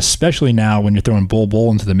guys, especially now when you're throwing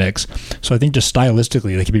Bol into the mix. So I think just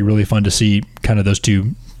stylistically, they could be really fun to see kind of those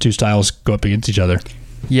two styles go up against each other.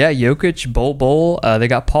 Yeah, Jokic, Bol. They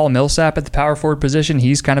got Paul Millsap at the power forward position.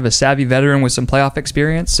 He's kind of a savvy veteran with some playoff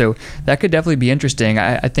experience, so that could definitely be interesting.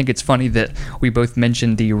 I think it's funny that we both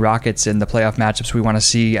mentioned the Rockets and the playoff matchups we want to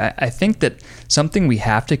see. I think that something we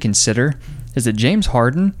have to consider is that James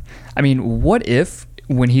Harden, what if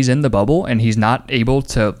when he's in the bubble and he's not able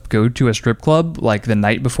to go to a strip club the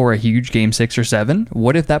night before a huge game 6 or 7,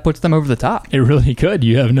 what if that puts them over the top? It really could.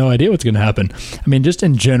 You have no idea what's going to happen. Just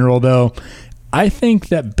in general, though, I think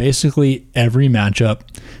that basically every matchup,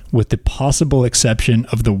 with the possible exception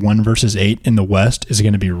of the 1 versus 8 in the West, is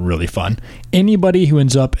going to be really fun. Anybody who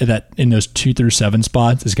ends up in those 2 through 7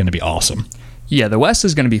 spots is going to be awesome. Yeah, the West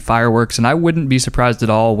is going to be fireworks, and I wouldn't be surprised at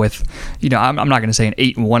all with, I'm not going to say an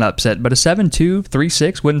 8-1 upset, but a 7-2,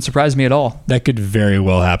 3-6 wouldn't surprise me at all. That could very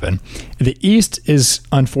well happen. The East is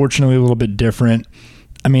unfortunately a little bit different.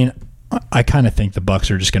 I mean, I kind of think the Bucks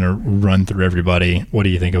are just going to run through everybody. What do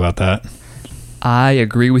you think about that? I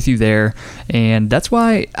agree with you there, and that's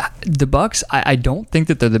why the Bucks, I don't think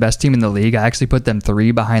that they're the best team in the league. I actually put them 3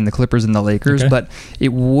 behind the Clippers and the Lakers, but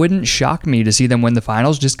it wouldn't shock me to see them win the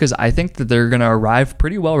finals just because I think that they're going to arrive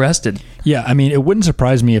pretty well rested. Yeah, I mean, it wouldn't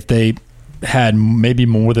surprise me if they had maybe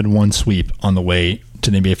more than one sweep on the way to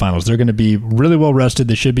the NBA Finals. They're going to be really well rested.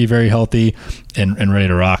 They should be very healthy and ready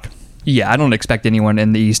to rock. Yeah, I don't expect anyone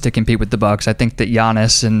in the East to compete with the Bucks. I think that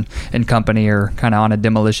Giannis and company are kind of on a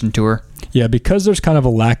demolition tour. Yeah, because there's kind of a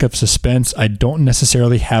lack of suspense, I don't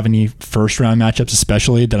necessarily have any first-round matchups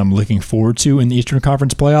especially that I'm looking forward to in the Eastern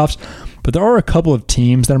Conference playoffs, but there are a couple of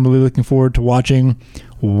teams that I'm really looking forward to watching.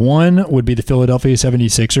 One would be the Philadelphia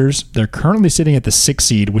 76ers. They're currently sitting at the 6th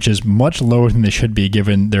seed, which is much lower than they should be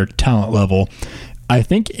given their talent level. I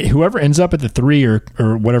think whoever ends up at the 3 or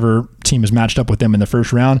whatever team is matched up with them in the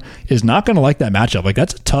first round is not going to like that matchup. Like,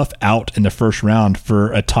 that's a tough out in the first round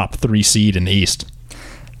for a top 3 seed in the East.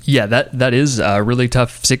 Yeah, that is a really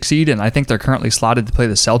tough 6 seed, and I think they're currently slotted to play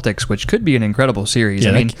the Celtics, which could be an incredible series.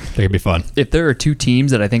 Yeah, I mean, that could be fun. If there are 2 teams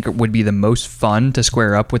that I think would be the most fun to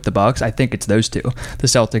square up with the Bucks, I think it's those 2, the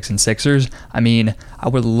Celtics and Sixers. I mean, I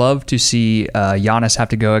would love to see Giannis have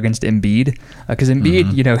to go against Embiid, because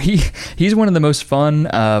Embiid, he's one of the most fun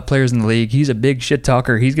players in the league. He's a big shit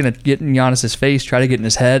talker. He's going to get in Giannis's face, try to get in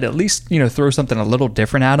his head, at least throw something a little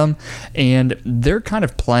different at him. And they're kind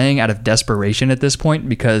of playing out of desperation at this point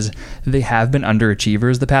because they have been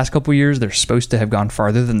underachievers the past couple years. They're supposed to have gone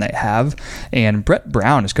farther than they have, and Brett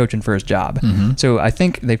Brown is coaching for his job. So I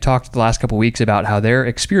think they've talked the last couple weeks about how they're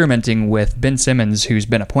experimenting with Ben Simmons, who's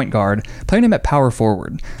been a point guard, playing him at power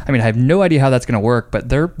forward. I mean, I have no idea how that's going to work, but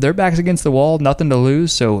their back's against the wall, nothing to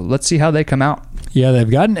lose, so let's see how they come out. Yeah, they've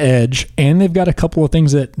got an edge, and they've got a couple of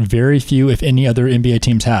things that very few, if any, other NBA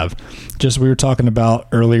teams have. Just we were talking about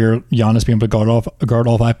earlier, Giannis being able to guard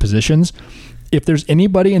all 5 positions. If there's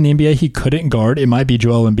anybody in the NBA he couldn't guard, it might be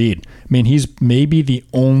Joel Embiid. I mean, he's maybe the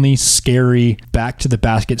only scary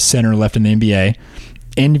back-to-the-basket center left in the NBA.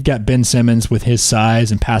 And you've got Ben Simmons with his size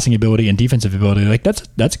and passing ability and defensive ability. Like,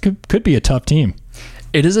 that's could be a tough team.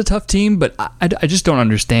 It is a tough team, but I just don't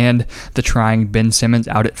understand the trying Ben Simmons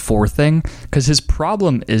out at 4 thing, because his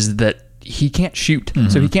problem is that he can't shoot,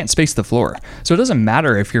 so he can't space the floor. So it doesn't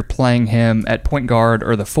matter if you're playing him at point guard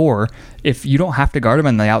or the 4. If you don't have to guard him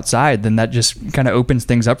on the outside, then that just kind of opens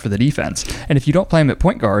things up for the defense. And if you don't play him at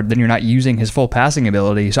point guard, then you're not using his full passing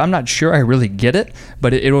ability. So I'm not sure I really get it,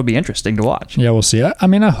 but it will be interesting to watch. Yeah, we'll see. I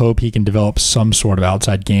mean, I hope he can develop some sort of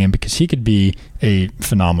outside game, because he could be a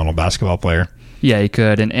phenomenal basketball player. Yeah, he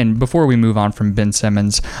could. And before we move on from Ben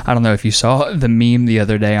Simmons, I don't know if you saw the meme the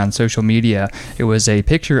other day on social media. It was a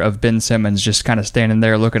picture of Ben Simmons just kind of standing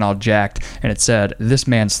there looking all jacked, and it said, "This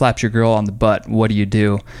man slaps your girl on the butt. What do you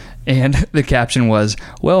do?" And the caption was,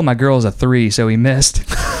 "Well, my girl's a 3, so he missed."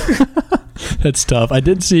 That's tough. I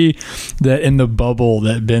did see that in the bubble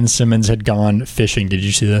that Ben Simmons had gone fishing. Did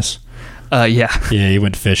you see this? Yeah. Yeah, he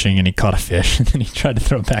went fishing and he caught a fish, and then he tried to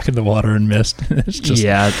throw it back in the water and missed. It's just,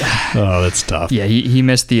 oh, that's tough. Yeah, he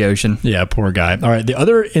missed the ocean. Yeah, poor guy. All right, the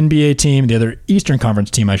other NBA team, the other Eastern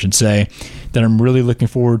Conference team, I should say, that I'm really looking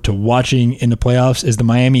forward to watching in the playoffs is the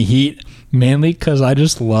Miami Heat, mainly because I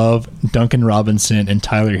just love Duncan Robinson and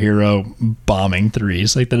Tyler Hero bombing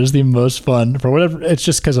threes. Like, that is the most fun for whatever. It's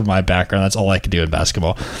just because of my background. That's all I can do in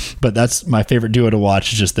basketball. But that's my favorite duo to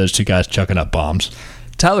watch, is just those 2 guys chucking up bombs.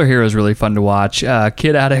 Tyler Hero is really fun to watch.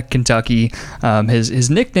 Kid out of Kentucky. His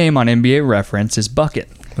nickname on NBA Reference is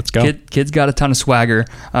Bucket. Let's go. Kid's got a ton of swagger.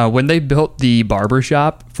 When they built the barber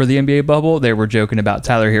shop for the NBA bubble, they were joking about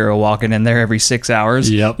Tyler Hero walking in there every 6 hours.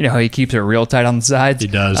 Yep. You know how he keeps it real tight on the sides? He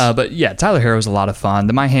does. But yeah, Tyler Hero is a lot of fun.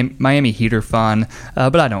 The Miami Heat are fun,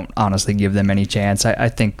 but I don't honestly give them any chance. I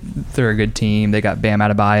think they're a good team. They got Bam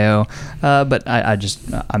Adebayo, but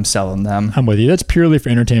I'm selling them. I'm with you. That's purely for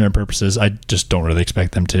entertainment purposes. I just don't really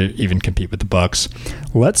expect them to even compete with the Bucks.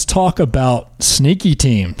 Let's talk about sneaky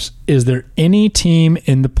teams. Is there any team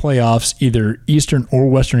in the playoffs, either Eastern or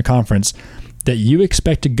Western Conference, that you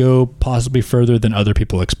expect to go possibly further than other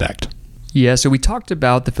people expect? Yeah, so we talked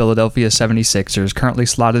about the Philadelphia 76ers, currently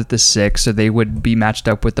slotted at the 6, so they would be matched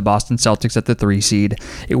up with the Boston Celtics at the 3 seed.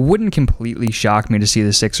 It wouldn't completely shock me to see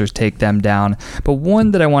the Sixers take them down, but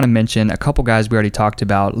one that I want to mention, a couple guys we already talked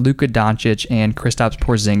about, Luka Doncic and Kristaps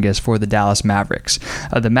Porzingis for the Dallas Mavericks.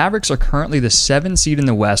 The Mavericks are currently the 7 seed in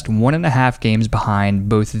the West, 1.5 games behind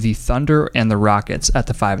both the Thunder and the Rockets at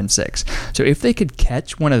the 5 and 6. So if they could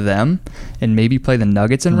catch one of them and maybe play the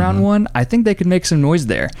Nuggets in round 1, I think they could make some noise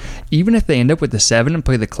there. Even if they end up with the 7 and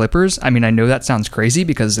play the Clippers, I mean, I know that sounds crazy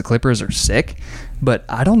because the Clippers are sick, but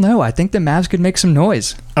I don't know. I think the Mavs could make some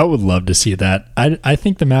noise. I would love to see that. I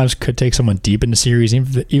think the Mavs could take someone deep in the series,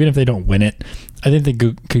 even if they don't win it. I think they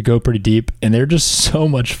could go pretty deep, and they're just so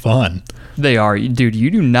much fun. They are. Dude,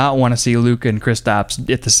 you do not want to see Luka and Kristaps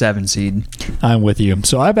at the 7 seed. I'm with you.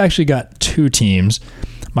 So I've actually got 2 teams.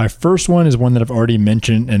 My first one is one that I've already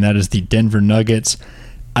mentioned, and that is the Denver Nuggets.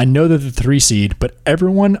 I know they're the 3 seed, but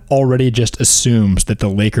everyone already just assumes that the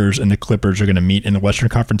Lakers and the Clippers are going to meet in the Western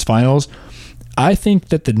Conference Finals. I think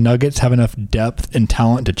that the Nuggets have enough depth and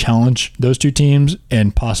talent to challenge those 2 teams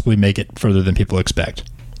and possibly make it further than people expect.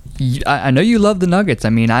 I know you love the Nuggets.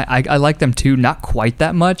 I mean, I like them too, not quite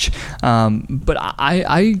that much, but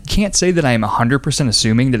I can't say that I am 100%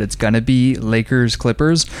 assuming that it's going to be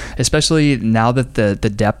Lakers-Clippers, especially now that the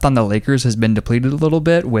depth on the Lakers has been depleted a little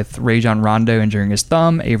bit with Rajon Rondo injuring his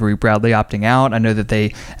thumb, Avery Bradley opting out. I know that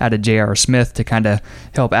they added J.R. Smith to kind of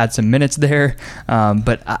help add some minutes there,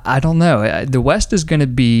 but I don't know. The West is going to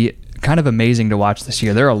be kind of amazing to watch this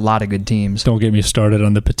year. There are a lot of good teams. Don't get me started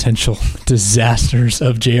on the potential disasters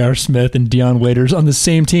of J.R. Smith and Dion Waiters on the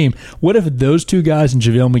same team. What if those 2 guys and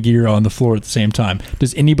JaVale McGee are on the floor at the same time?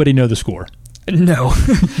 Does anybody know the score? No.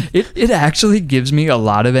 It actually gives me a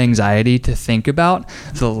lot of anxiety to think about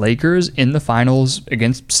the Lakers in the finals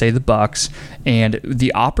against, say, the Bucks, and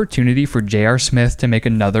the opportunity for J.R. Smith to make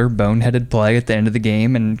another boneheaded play at the end of the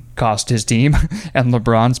game and cost his team, and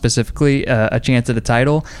LeBron specifically, a chance at a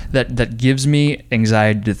title. That gives me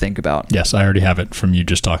anxiety to think about. Yes, I already have it from you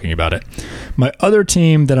just talking about it. My other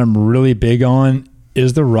team that I'm really big on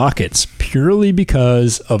is the Rockets, purely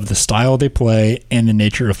because of the style they play and the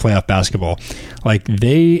nature of playoff basketball. Like,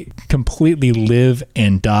 they completely live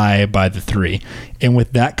and die by the 3. And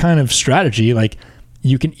with that kind of strategy, like,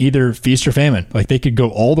 you can either feast or famine. Like, they could go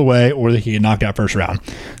all the way or they could get knocked out first round.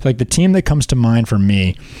 Like, the team that comes to mind for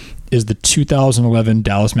me is the 2011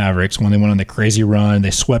 Dallas Mavericks when they went on the crazy run. They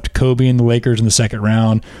swept Kobe and the Lakers in the second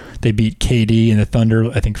round. They beat KD and the Thunder,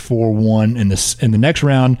 I think 4-1 in the next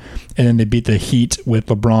round, and then they beat the Heat with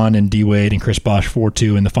LeBron and D Wade and Chris Bosh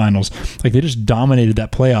 4-2 in the finals. Like, they just dominated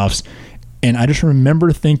that playoffs. And I just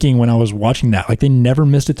remember thinking when I was watching that, like, they never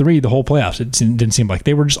missed a 3 the whole playoffs. It didn't seem like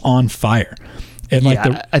they were just on fire. And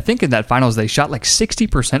I think in that finals they shot like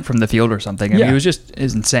 60% from the field or something. I mean, it was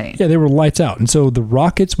insane. Yeah, they were lights out. And so the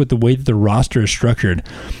Rockets, with the way that the roster is structured,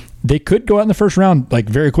 they could go out in the first round like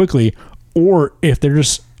very quickly, or if they're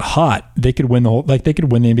just hot, they could win the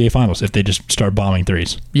NBA Finals if they just start bombing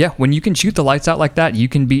 3s. Yeah, when you can shoot the lights out like that, you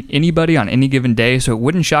can beat anybody on any given day, so it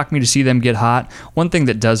wouldn't shock me to see them get hot. One thing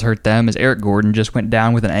that does hurt them is Eric Gordon just went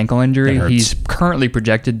down with an ankle injury. He's currently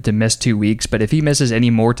projected to miss 2 weeks, but if he misses any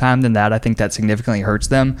more time than that, I think that significantly hurts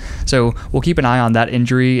them. So we'll keep an eye on that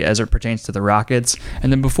injury as it pertains to the Rockets.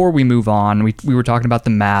 And then before we move on, we were talking about the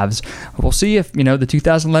Mavs. We'll see if, the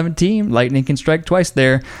 2011 team, lightning can strike twice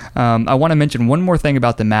there. I want to mention one more thing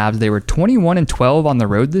about the Mavs. They were 21-12 on the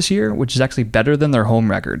road this year, which is actually better than their home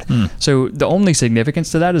record. So the only significance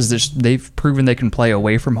to that is they've proven they can play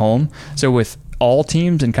away from home. So with all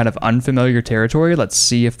teams in kind of unfamiliar territory, let's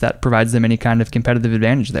see if that provides them any kind of competitive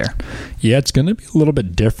advantage there. Yeah, it's going to be a little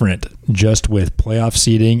bit different just with playoff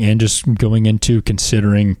seeding and just going into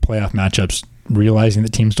considering playoff matchups, realizing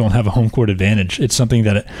that teams don't have a home court advantage. It's something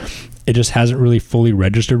that it just hasn't really fully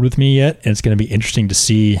registered with me yet, and it's going to be interesting to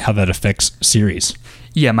see how that affects series.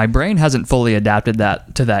 Yeah, my brain hasn't fully adapted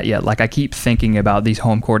to that yet. Like, I keep thinking about these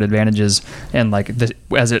home court advantages, and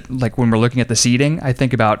when we're looking at the seeding, I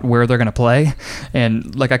think about where they're going to play.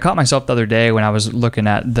 And like, I caught myself the other day when I was looking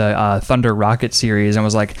at the Thunder Rocket series, and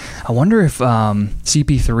was like, I wonder if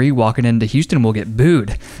CP3 walking into Houston will get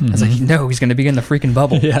booed. I was like, no, he's going to be in the freaking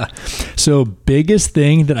bubble. Yeah. So biggest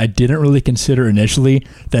thing that I didn't really consider initially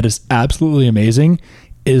that is absolutely amazing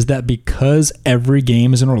is that because every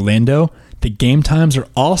game is in Orlando, the game times are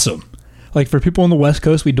awesome. Like, for people on the West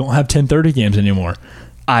Coast, we don't have 10:30 games anymore.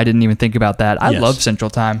 I didn't even think about that. I love Central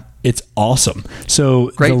Time. It's awesome. So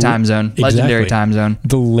great time zone, legendary time zone.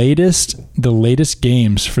 The latest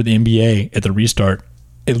games for the NBA at the restart,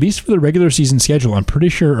 at least for the regular season schedule, I'm pretty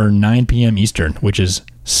sure are 9 p.m. Eastern, which is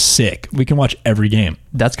sick. We can watch every game.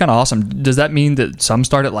 That's kind of awesome. Does that mean that some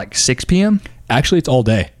start at like 6 p.m.? Actually, it's all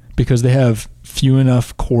day because they have few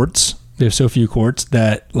enough courts. They have so few courts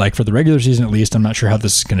that, like, for the regular season at least, I'm not sure how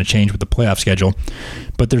this is going to change with the playoff schedule,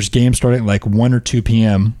 but there's games starting at like 1 or 2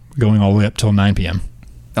 p.m. going all the way up till 9 p.m.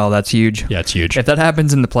 Oh, that's huge. Yeah, it's huge. If that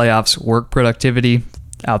happens in the playoffs, work productivity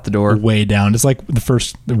out the door. Way down. It's like the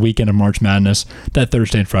first weekend of March Madness. That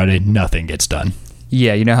Thursday and Friday, nothing gets done.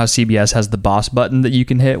 Yeah, you know how CBS has the boss button that you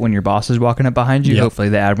can hit when your boss is walking up behind you? Yep. Hopefully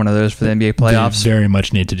they add one of those for the NBA playoffs. They very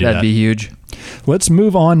much need to do that. That'd be huge. Let's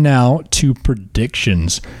move on now to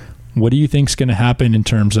predictions. What do you think is going to happen in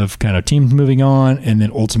terms of kind of teams moving on and then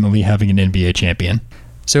ultimately having an NBA champion?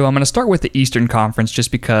 So I'm going to start with the Eastern Conference just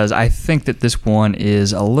because I think that this one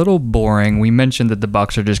is a little boring. We mentioned that the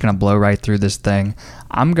Bucks are just going to blow right through this thing.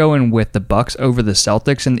 I'm going with the Bucks over the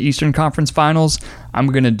Celtics in the Eastern Conference Finals. I'm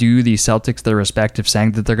going to do the Celtics their respective,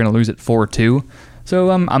 saying that they're going to lose at 4-2.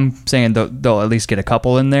 So I'm saying they'll at least get a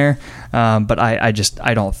couple in there, but I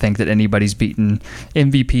don't think that anybody's beaten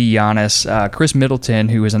MVP Giannis. Chris Middleton,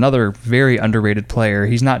 who is another very underrated player.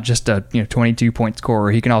 He's not just a 22-point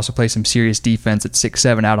scorer. He can also play some serious defense at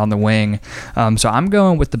 6'7" out on the wing. So I'm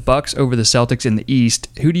going with the Bucks over the Celtics in the East.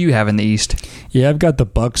 Who do you have in the East? Yeah, I've got the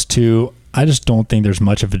Bucks too. I just don't think there's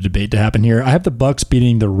much of a debate to happen here. I have the Bucks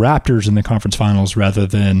beating the Raptors in the conference finals rather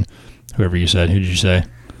than whoever you said. Who did you say?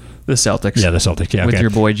 The Celtics. Yeah, the Celtics. Yeah, with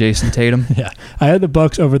your boy Jason Tatum. Yeah, I had the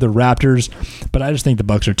Bucks over the Raptors, but I just think the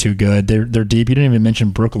Bucks are too good. They're deep. You didn't even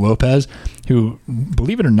mention Brook Lopez, who,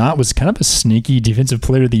 believe it or not, was kind of a sneaky Defensive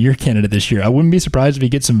Player of the Year candidate this year. I wouldn't be surprised if he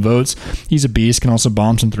gets some votes. He's a beast. Can also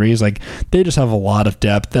bomb some threes. Like, they just have a lot of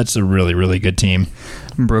depth. That's a really, really good team.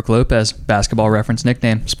 Brook Lopez, Basketball Reference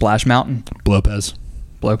nickname, Splash Mountain.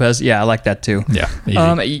 Lopez, yeah, I like that too. Yeah.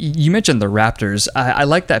 You mentioned the Raptors. I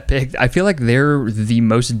like that pick. I feel like they're the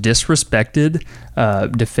most disrespected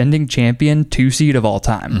defending champion 2 seed of all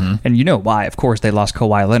time. Mm-hmm. And you know why. Of course, they lost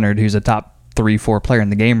Kawhi Leonard, who's a top 3-4 player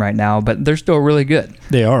in the game right now, but they're still really good.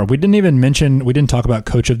 They are. We didn't talk about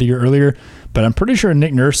Coach of the Year earlier, but I'm pretty sure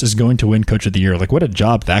Nick Nurse is going to win Coach of the Year. Like, what a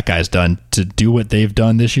job that guy's done to do what they've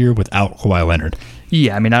done this year without Kawhi Leonard.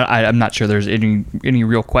 Yeah, I mean, I'm not sure there's any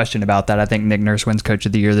real question about that. I think Nick Nurse wins Coach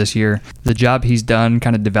of the Year this year. The job he's done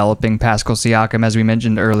kind of developing Pascal Siakam, as we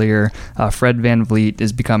mentioned earlier. Fred VanVleet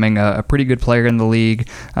is becoming a pretty good player in the league.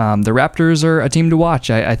 The Raptors are a team to watch.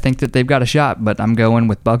 I think that they've got a shot, but I'm going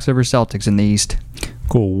with Bucks over Celtics in the East.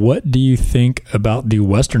 Cool. What do you think about the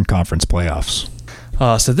Western Conference playoffs?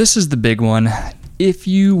 So this is the big one. If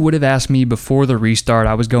you would have asked me before the restart,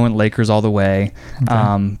 I was going Lakers all the way.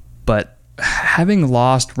 Okay. But having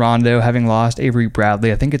lost Rondo, having lost Avery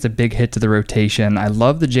Bradley, I think it's a big hit to the rotation. I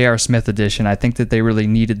love the J.R. Smith addition. I think that they really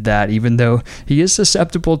needed that, even though he is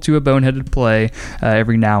susceptible to a boneheaded play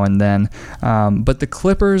every now and then. But the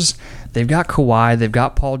Clippers, they've got Kawhi, they've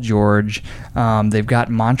got Paul George, they've got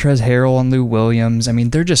Montrezl Harrell and Lou Williams. I mean,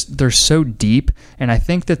 they're so deep, and I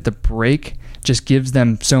think that the break just gives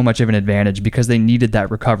them so much of an advantage because they needed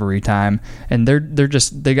that recovery time, and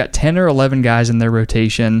they got 10 or 11 guys in their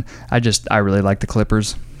rotation. I really like the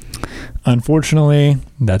Clippers. Unfortunately,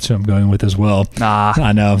 that's who I'm going with as well.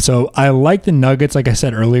 I know. So I like the Nuggets. Like I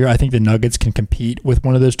said earlier, I think the Nuggets can compete with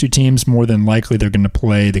one of those two teams. More than likely, they're going to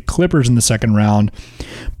play the Clippers in the second round,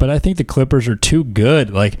 but I think the Clippers are too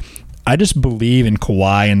good. Like, I just believe in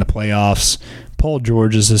Kawhi in the playoffs. Paul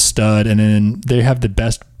George is a stud, and then they have the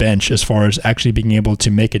best bench as far as actually being able to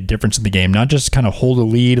make a difference in the game, not just kind of hold a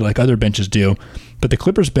lead like other benches do, but the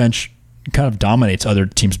Clippers bench kind of dominates other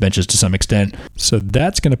teams' benches to some extent. So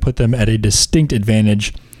that's going to put them at a distinct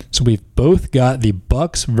advantage. So we've both got the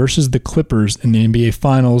Bucks versus the Clippers in the NBA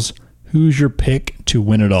Finals. Who's your pick to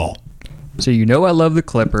win it all? So I love the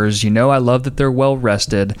Clippers. I love that they're well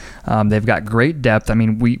rested. They've got great depth. I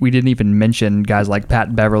mean, we didn't even mention guys like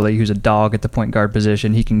Pat Beverly, who's a dog at the point guard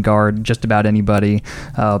position. He can guard just about anybody.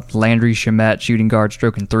 Landry Shamet, shooting guard,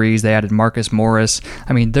 stroking threes. They added Marcus Morris.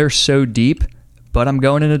 I mean, they're so deep, but I'm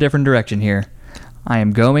going in a different direction here. I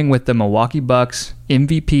am going with the Milwaukee Bucks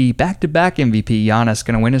MVP, back-to-back MVP. Giannis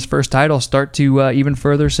going to win his first title, start to even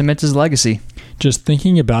further cement his legacy. Just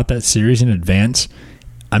thinking about that series in advance,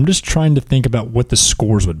 I'm just trying to think about what the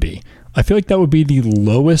scores would be. I feel like that would be the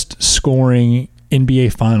lowest scoring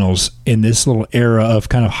NBA Finals in this little era of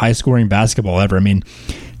kind of high scoring basketball ever. I mean,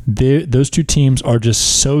 those two teams are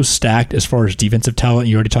just so stacked as far as defensive talent.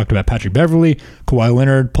 You already talked about Patrick Beverly, Kawhi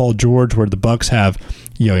Leonard, Paul George, where the Bucks have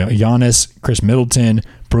Giannis, Chris Middleton,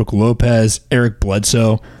 Brook Lopez, Eric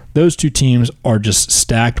Bledsoe. Those two teams are just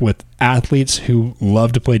stacked with athletes who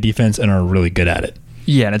love to play defense and are really good at it.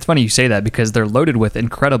 Yeah, and it's funny you say that because they're loaded with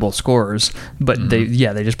incredible scorers, but they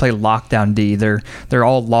just play lockdown D. They're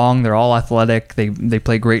all long, they're all athletic, they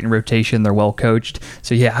play great in rotation, they're well coached.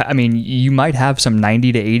 So yeah, I mean, you might have some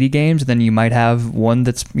 90 to 80 games, then you might have one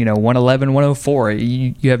that's 111, 104.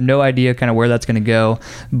 You have no idea kind of where that's going to go.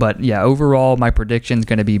 But yeah, overall, my prediction is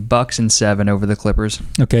going to be Bucks in 7 over the Clippers.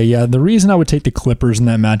 Okay, yeah, the reason I would take the Clippers in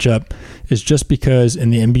that matchup is just because in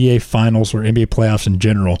the NBA Finals or NBA playoffs in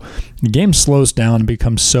general, the game slows down and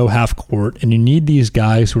becomes so half court, and you need these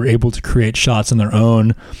guys who are able to create shots on their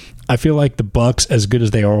own. I feel like the Bucks, as good as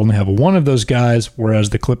they are, only have one of those guys, whereas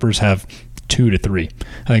the Clippers have 2 to 3.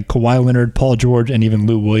 I think Kawhi Leonard, Paul George, and even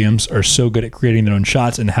Lou Williams are so good at creating their own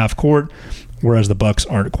shots in half court, whereas the Bucks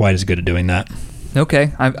aren't quite as good at doing that.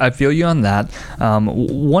 Okay, I feel you on that.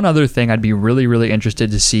 One other thing I'd be really, really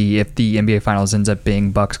interested to see if the NBA Finals ends up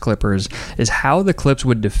being Bucks-Clippers is how the Clips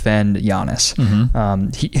would defend Giannis.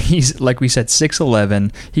 He's, like we said,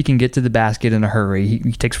 6'11". He can get to the basket in a hurry.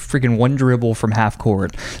 He takes freaking one dribble from half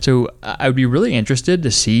court. So I would be really interested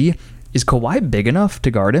to see, is Kawhi big enough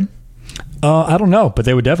to guard him? I don't know, but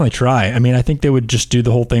they would definitely try. I mean, I think they would just do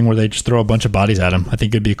the whole thing where they just throw a bunch of bodies at him. I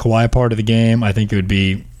think it would be a Kawhi part of the game. I think it would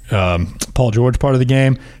be Paul George part of the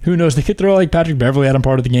game. Who knows? They could throw like Patrick Beverly at him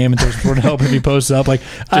part of the game and throw support help if he posts up. Like,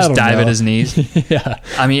 just dive at his knees. Yeah.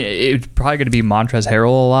 I mean, it's probably going to be Montrezl Harrell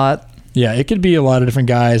a lot. Yeah, it could be a lot of different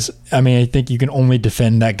guys. I mean, I think you can only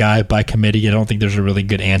defend that guy by committee. I don't think there's a really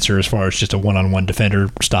good answer as far as just a one-on-one defender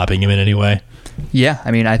stopping him in any way. Yeah,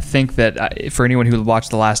 I mean, I think that for anyone who watched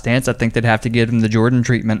The Last Dance, I think they'd have to give him the Jordan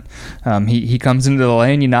treatment. He comes into the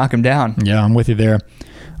lane, you knock him down. Yeah, I'm with you there.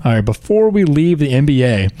 All right, before we leave the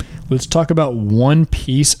NBA, let's talk about one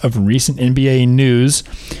piece of recent NBA news.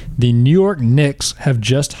 The New York Knicks have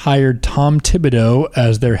just hired Tom Thibodeau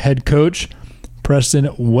as their head coach. Preston,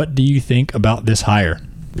 what do you think about this hire?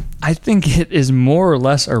 I think it is more or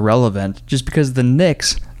less irrelevant just because the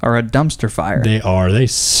Knicks are a dumpster fire. They are. They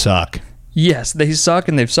suck. Yes, they suck,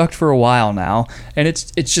 and they've sucked for a while now. And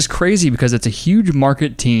it's just crazy because it's a huge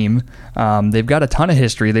market team. They've got a ton of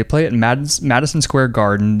history. They play at Madison Square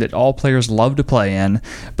Garden that all players love to play in.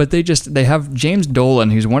 But they have James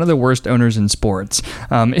Dolan, who's one of the worst owners in sports.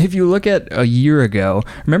 If you look at a year ago,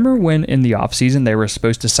 remember when in the offseason they were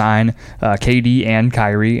supposed to sign KD and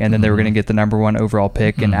Kyrie, and then they were going to get the number 1 overall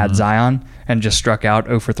pick and add Zion, and just struck out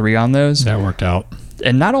 0 for 3 on those? That worked out.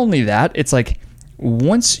 And not only that, it's like,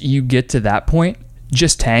 once you get to that point,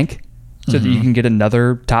 just tank so that you can get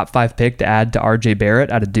another top 5 pick to add to RJ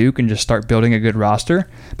Barrett out of Duke and just start building a good roster.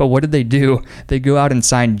 But what did they do? They go out and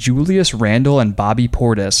sign Julius Randle and Bobby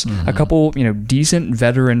Portis, a couple, decent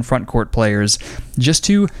veteran front court players, just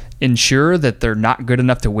to ensure that they're not good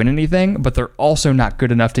enough to win anything, but they're also not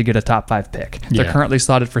good enough to get a top 5 pick. Yeah. They're currently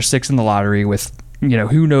slotted for 6 in the lottery with,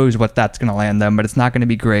 who knows what that's going to land them, but it's not going to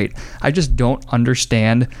be great. I just don't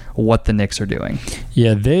understand what the Knicks are doing.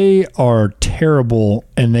 Yeah, they are terrible,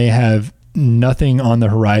 and they have nothing on the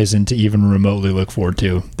horizon to even remotely look forward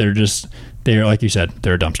to. They're like you said,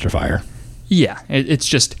 they're a dumpster fire. Yeah,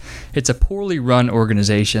 it's a poorly run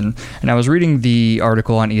organization. And I was reading the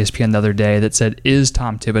article on ESPN the other day that said, is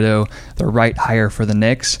Tom Thibodeau the right hire for the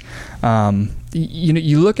Knicks?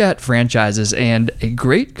 You look at franchises, and a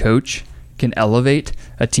great coach can elevate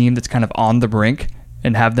a team that's kind of on the brink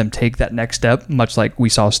and have them take that next step, much like we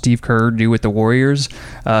saw Steve Kerr do with the Warriors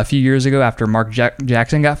a few years ago after Mark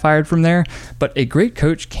Jackson got fired from there. But a great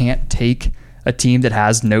coach can't take a team that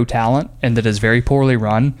has no talent and that is very poorly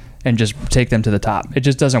run and just take them to the top. It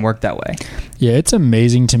just doesn't work that way. Yeah, it's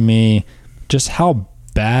amazing to me just how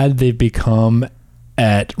bad they've become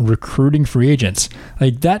at recruiting free agents.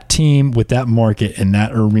 Like, that team with that market and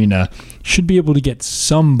that arena should be able to get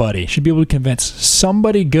somebody, should be able to convince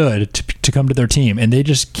somebody good to come to their team, and they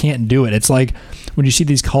just can't do it. It's like when you see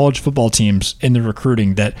these college football teams in the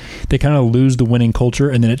recruiting that they kind of lose the winning culture,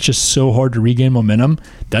 and then it's just so hard to regain momentum.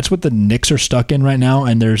 That's what the Knicks are stuck in right now,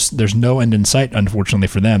 and there's no end in sight, unfortunately,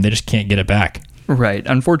 for them. They just can't get it back. Right.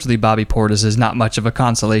 Unfortunately, Bobby Portis is not much of a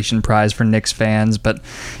consolation prize for Knicks fans, but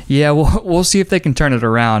yeah, we'll see if they can turn it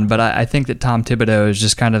around. But I think that Tom Thibodeau is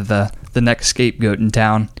just kind of the next scapegoat in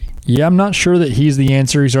town. Yeah, I'm not sure that he's the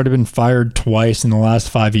answer. He's already been fired twice in the last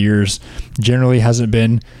 5 years. Generally hasn't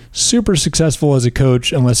been super successful as a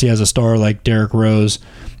coach unless he has a star like Derrick Rose.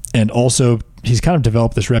 And also, he's kind of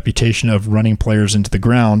developed this reputation of running players into the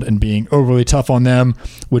ground and being overly tough on them,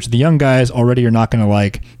 which the young guys already are not going to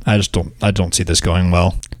like. I don't see this going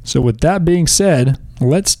well. So with that being said,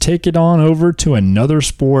 let's take it on over to another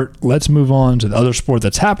sport. Let's move on to the other sport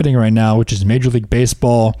that's happening right now, which is Major League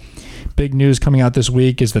Baseball. Big news coming out this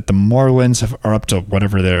week is that the Marlins are up to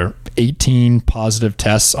whatever their 18 positive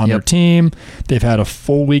tests on their team. They've had a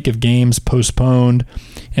full week of games postponed.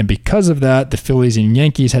 And because of that, the Phillies and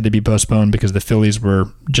Yankees had to be postponed because the Phillies were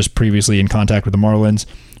just previously in contact with the Marlins.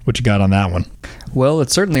 What you got on that one? Well,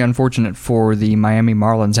 it's certainly unfortunate for the Miami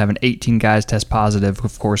Marlins having 18 guys test positive.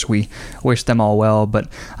 Of course, we wish them all well,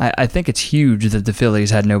 but I think it's huge that the Phillies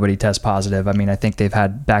had nobody test positive. I mean, I think they've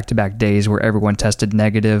had back-to-back days where everyone tested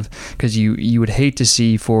negative because you would hate to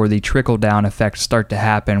see for the trickle-down effect start to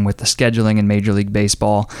happen with the scheduling in Major League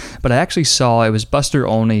Baseball. But I actually saw, it was Buster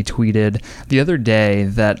Olney tweeted the other day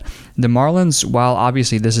that the Marlins, while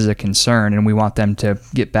obviously this is a concern and we want them to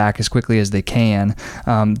get back as quickly as they can,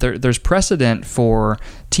 there's precedent for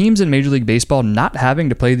teams in Major League Baseball not having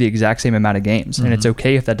to play the exact same amount of games, and it's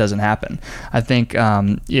okay if that doesn't happen. I think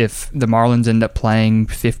if the Marlins end up playing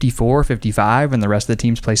 54, 55, and the rest of the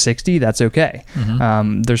teams play 60, that's okay.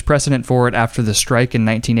 There's precedent for it after the strike in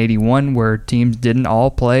 1981 where teams didn't all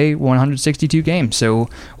play 162 games. So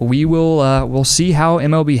we'll see how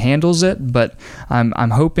MLB handles it, but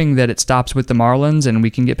I'm hoping that it stops with the Marlins and we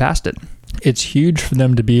can get past it. It's huge for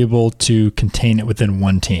them to be able to contain it within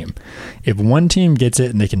one team. If one team gets it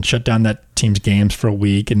and they can shut down that team's games for a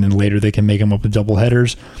week and then later they can make them up with double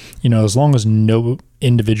headers, as long as no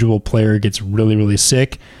individual player gets really, really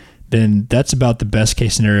sick, then that's about the best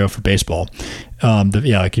case scenario for baseball.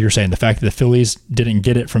 Like you're saying, the fact that the Phillies didn't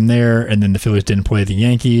get it from there and then the Phillies didn't play the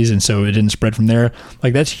Yankees and so it didn't spread from there,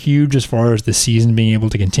 like that's huge as far as the season being able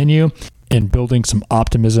to continue and building some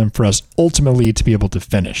optimism for us ultimately to be able to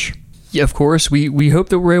finish. Yeah, of course, we hope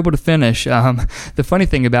that we're able to finish. The funny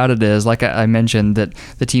thing about it is, like I mentioned, that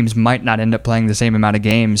the teams might not end up playing the same amount of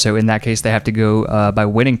games. So in that case, they have to go by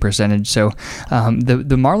winning percentage. So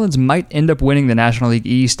the Marlins might end up winning the National League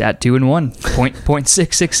East at 2-1,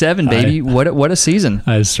 .667, baby. What a season!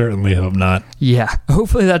 I certainly hope not. Yeah,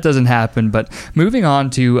 hopefully that doesn't happen. But moving on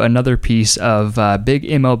to another piece of big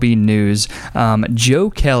MLB news, Joe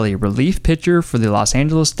Kelly, relief pitcher for the Los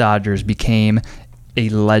Angeles Dodgers, became a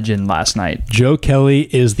legend last night. Joe Kelly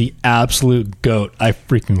is the absolute GOAT. I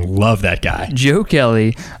freaking love that guy. Joe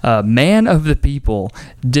Kelly, man of the people,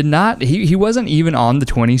 he wasn't even on the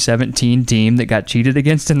 2017 team that got cheated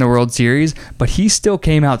against in the World Series, but he still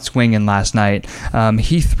came out swinging last night.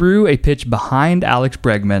 He threw a pitch behind Alex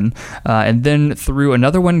Bregman and then threw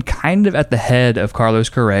another one kind of at the head of Carlos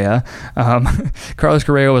Correa. Carlos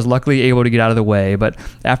Correa was luckily able to get out of the way, but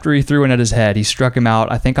after he threw one at his head, he struck him out,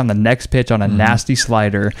 I think, on the next pitch on a nasty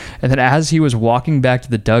slider, and then as he was walking back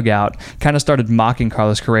to the dugout, kind of started mocking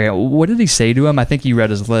Carlos Correa. What did he say to him? I think you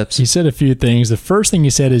read his lips. He said a few things. The first thing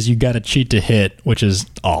he said is, "You got to cheat to hit," which is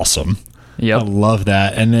awesome. Yep. I love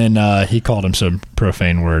that. And then he called him some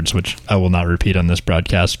profane words, which I will not repeat on this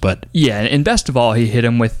broadcast. But yeah, and best of all, he hit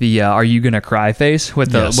him with the "Are you gonna cry?" face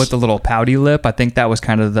with the little pouty lip. I think that was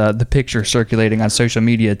kind of the picture circulating on social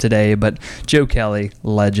media today. But Joe Kelly,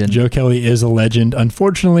 legend. Joe Kelly is a legend.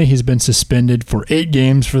 Unfortunately, he's been suspended for 8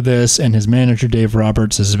 games for this, and his manager Dave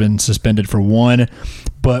Roberts has been suspended for 1.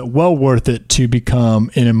 But well worth it to become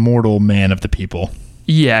an immortal man of the people.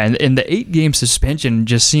 Yeah, and the 8-game suspension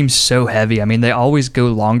just seems so heavy. I mean, they always go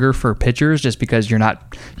longer for pitchers just because you're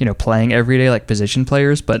not, playing every day like position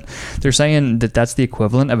players, but they're saying that that's the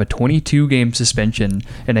equivalent of a 22-game suspension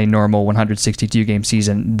in a normal 162-game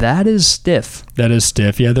season. That is stiff. That is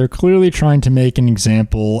stiff. Yeah, they're clearly trying to make an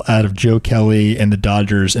example out of Joe Kelly and the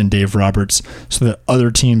Dodgers and Dave Roberts so that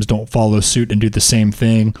other teams don't follow suit and do the same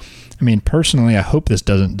thing. I mean, personally, I hope this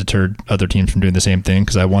doesn't deter other teams from doing the same thing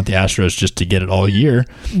because I want the Astros just to get it all year.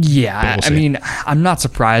 Yeah, I mean, I'm not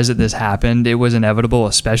surprised that this happened. It was inevitable,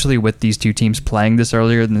 especially with these two teams playing this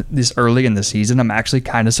early in the season. I'm actually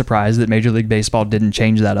kind of surprised that Major League Baseball didn't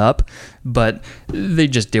change that up, but they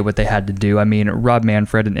just did what they had to do. I mean, Rob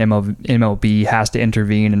Manfred and MLB has to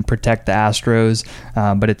intervene and protect the Astros,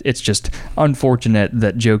 but it's just unfortunate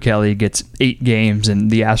that Joe Kelly gets 8 games and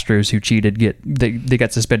the Astros who cheated they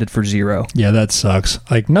got suspended for 0. Yeah, that sucks.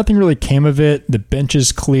 Like, nothing really came of it. The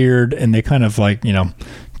benches cleared, and they kind of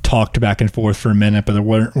talked back and forth for a minute, but there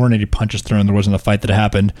weren't any punches thrown. There wasn't a fight that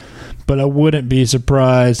happened. But I wouldn't be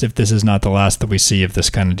surprised if this is not the last that we see of this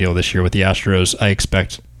kind of deal this year with the Astros. I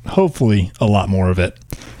expect, hopefully, a lot more of it.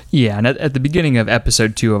 Yeah, and at the beginning of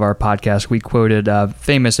episode 2 of our podcast, we quoted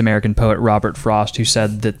famous American poet Robert Frost, who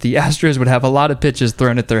said that the Astros would have a lot of pitches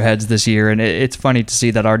thrown at their heads this year, and it's funny to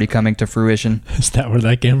see that already coming to fruition. Is that where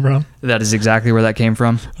that came from? That is exactly where that came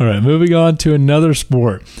from. All right, moving on to another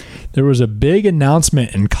sport. There was a big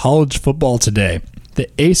announcement in college football today. The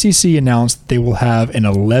ACC announced they will have an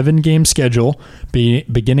 11-game schedule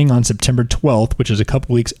beginning on September 12th, which is a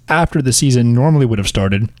couple weeks after the season normally would have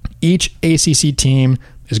started. Each ACC team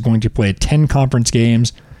is going to play 10 conference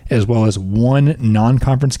games as well as one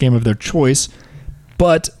non-conference game of their choice,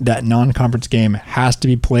 but that non-conference game has to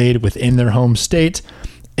be played within their home state.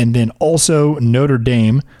 And then also Notre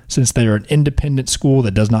Dame, since they are an independent school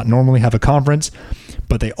that does not normally have a conference,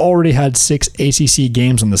 but they already had 6 ACC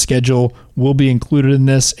games on the schedule, will be included in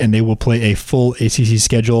this, and they will play a full ACC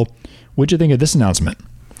schedule. What do you think of this announcement?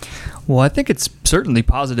 Well, I think it's certainly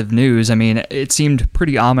positive news. I mean, it seemed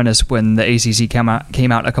pretty ominous when the ACC came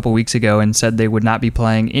out a couple weeks ago and said they would not be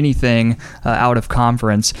playing anything out of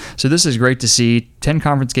conference. So this is great to see. 10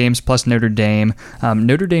 conference games plus Notre Dame.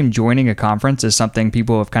 Notre Dame joining a conference is something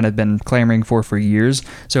people have kind of been clamoring for years.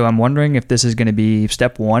 So I'm wondering if this is going to be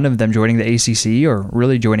step one of them joining the ACC or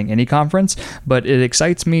really joining any conference. But it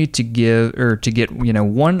excites me to get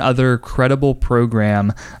one other credible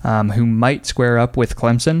program who might square up with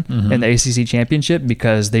Clemson in the ACC championship,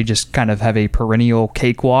 because they just kind of have a perennial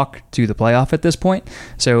cakewalk to the playoff at this point.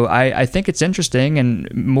 So I think it's interesting, and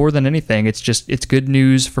more than anything, it's good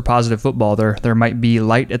news for positive football. There might be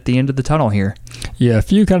light at the end of the tunnel here. Yeah, a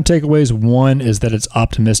few kind of takeaways. One is that it's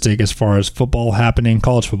optimistic as far as football happening,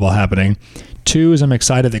 college football happening. 2 is I'm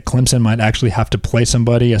excited that Clemson might actually have to play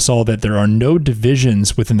somebody. I saw that there are no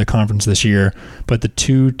divisions within the conference this year, but the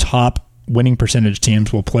 2 top winning percentage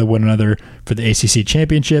teams will play one another for the ACC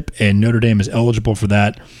championship, and Notre Dame is eligible for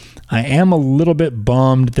that. I am a little bit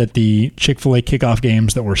bummed that the Chick-fil-A kickoff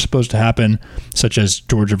games that were supposed to happen, such as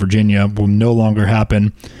Georgia, Virginia, will no longer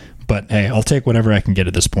happen. But hey, I'll take whatever I can get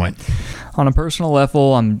at this point. On a personal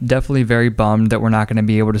level, I'm definitely very bummed that we're not going to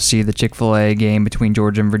be able to see the Chick-fil-A game between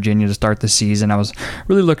Georgia and Virginia to start the season. I was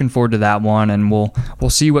really looking forward to that one, and we'll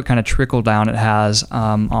see what kind of trickle down it has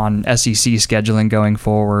on SEC scheduling going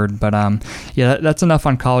forward. But yeah, that's enough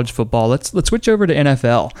on college football. Let's switch over to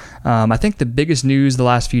NFL. I think the biggest news the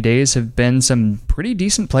last few days have been some pretty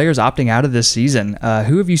decent players opting out of this season.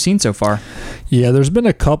 Who have you seen so far? Yeah, there's been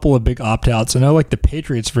a couple of big opt-outs. I know, like the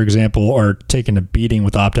Patriots, for example, are taking a beating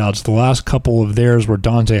with opt-outs. The last couple of theirs were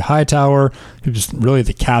Dante Hightower, who's really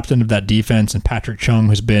the captain of that defense, and Patrick Chung,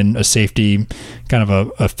 who's been a safety, kind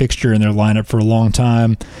of a fixture in their lineup for a long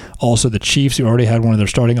time. Also, the Chiefs, who already had one of their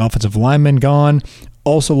starting offensive linemen gone,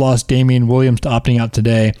 also lost Damian Williams to opting out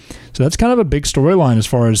today. So that's kind of a big storyline as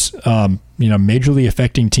far as majorly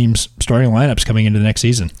affecting teams' starting lineups coming into the next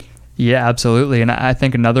season. Yeah, absolutely. And I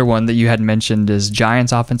think another one that you had mentioned is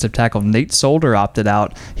Giants offensive tackle Nate Solder opted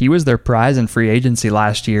out. He was their prize in free agency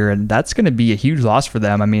last year, and that's going to be a huge loss for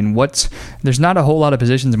them. I mean, there's not a whole lot of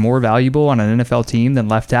positions more valuable on an NFL team than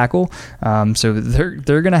left tackle. So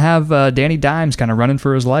they're going to have Danny Dimes kind of running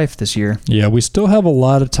for his life this year. Yeah, we still have a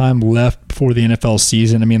lot of time left before the NFL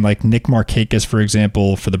season. I mean, like Nick Markakis, for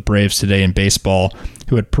example, for the Braves today in baseball,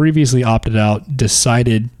 who had previously opted out,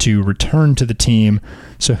 decided to return to the team.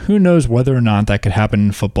 So who knows whether or not that could happen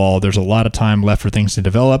in football. There's a lot of time left for things to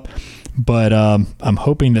develop, but I'm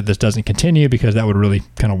hoping that this doesn't continue, because that would really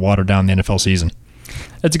kind of water down the NFL season.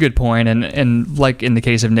 That's a good point. And like in the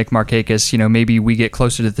case of Nick Markakis, maybe we get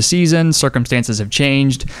closer to the season, circumstances have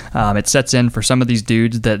changed. It sets in for some of these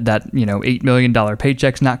dudes that $8 million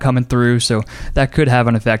paycheck's not coming through. So that could have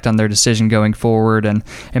an effect on their decision going forward. And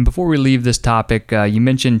before we leave this topic, you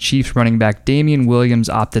mentioned Chiefs running back Damian Williams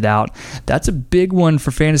opted out. That's a big one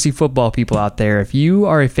for fantasy football people out there. If you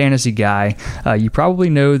are a fantasy guy, you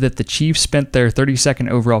probably know that the Chiefs spent their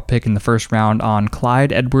 32nd overall pick in the first round on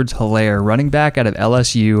Clyde Edwards-Helaire, running back out of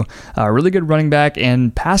LSU. A really good running back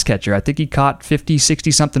and pass catcher. I think he caught 50,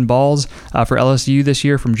 60-something balls for LSU this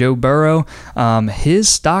year from Joe Burrow. His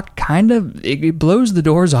stock it blows the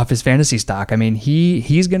doors off his fantasy stock. I mean,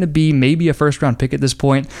 he's going to be maybe a first-round pick at this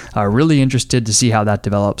point. Really interested to see how that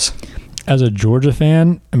develops. As a Georgia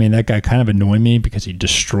fan, I mean, that guy kind of annoyed me because he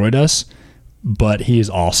destroyed us, but he is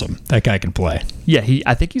awesome. That guy can play. Yeah,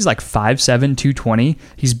 I think he's like 5'7", 220.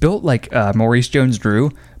 He's built like Maurice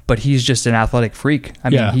Jones-Drew, but he's just an athletic freak. I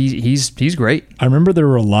mean, he's great. I remember there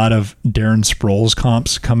were a lot of Darren Sproles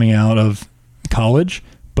comps coming out of college,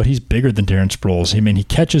 but he's bigger than Darren Sproles. I mean, he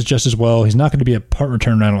catches just as well. He's not going to be a punt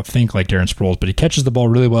returner, I don't think, like Darren Sproles, but he catches the ball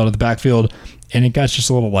really well out of the backfield, and it got just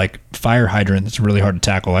a little like fire hydrant that's really hard to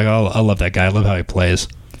tackle. Like, I love that guy. I love how he plays.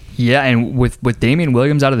 Yeah, and with Damian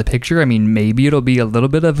Williams out of the picture, I mean, maybe it'll be a little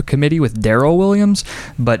bit of a committee with Darrell Williams,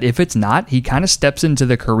 but if it's not, he kind of steps into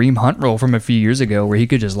the Kareem Hunt role from a few years ago where he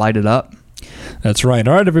could just light it up. That's right.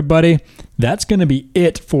 All right, everybody. That's going to be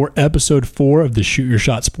it for episode 4 of the Shoot Your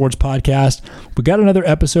Shot Sports Podcast. We got another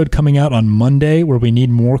episode coming out on Monday where we need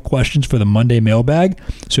more questions for the Monday mailbag.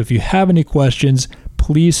 So if you have any questions,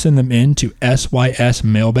 please send them in to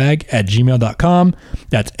sysmailbag@gmail.com.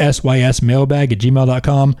 That's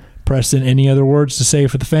sysmailbag@gmail.com. Preston, any other words to say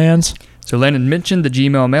for the fans? So Landon mentioned the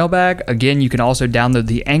Gmail mailbag. Again, you can also download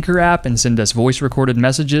the Anchor app and send us voice recorded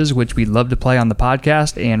messages, which we'd love to play on the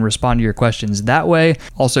podcast and respond to your questions that way.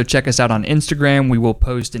 Also, check us out on Instagram. We will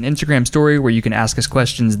post an Instagram story where you can ask us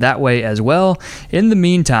questions that way as well. In the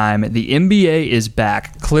meantime, the NBA is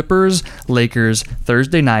back. Clippers, Lakers,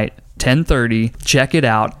 Thursday night, 10:30. Check it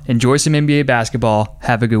out. Enjoy some NBA basketball.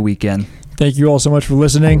 Have a good weekend. Thank you all so much for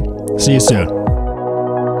listening. See you soon.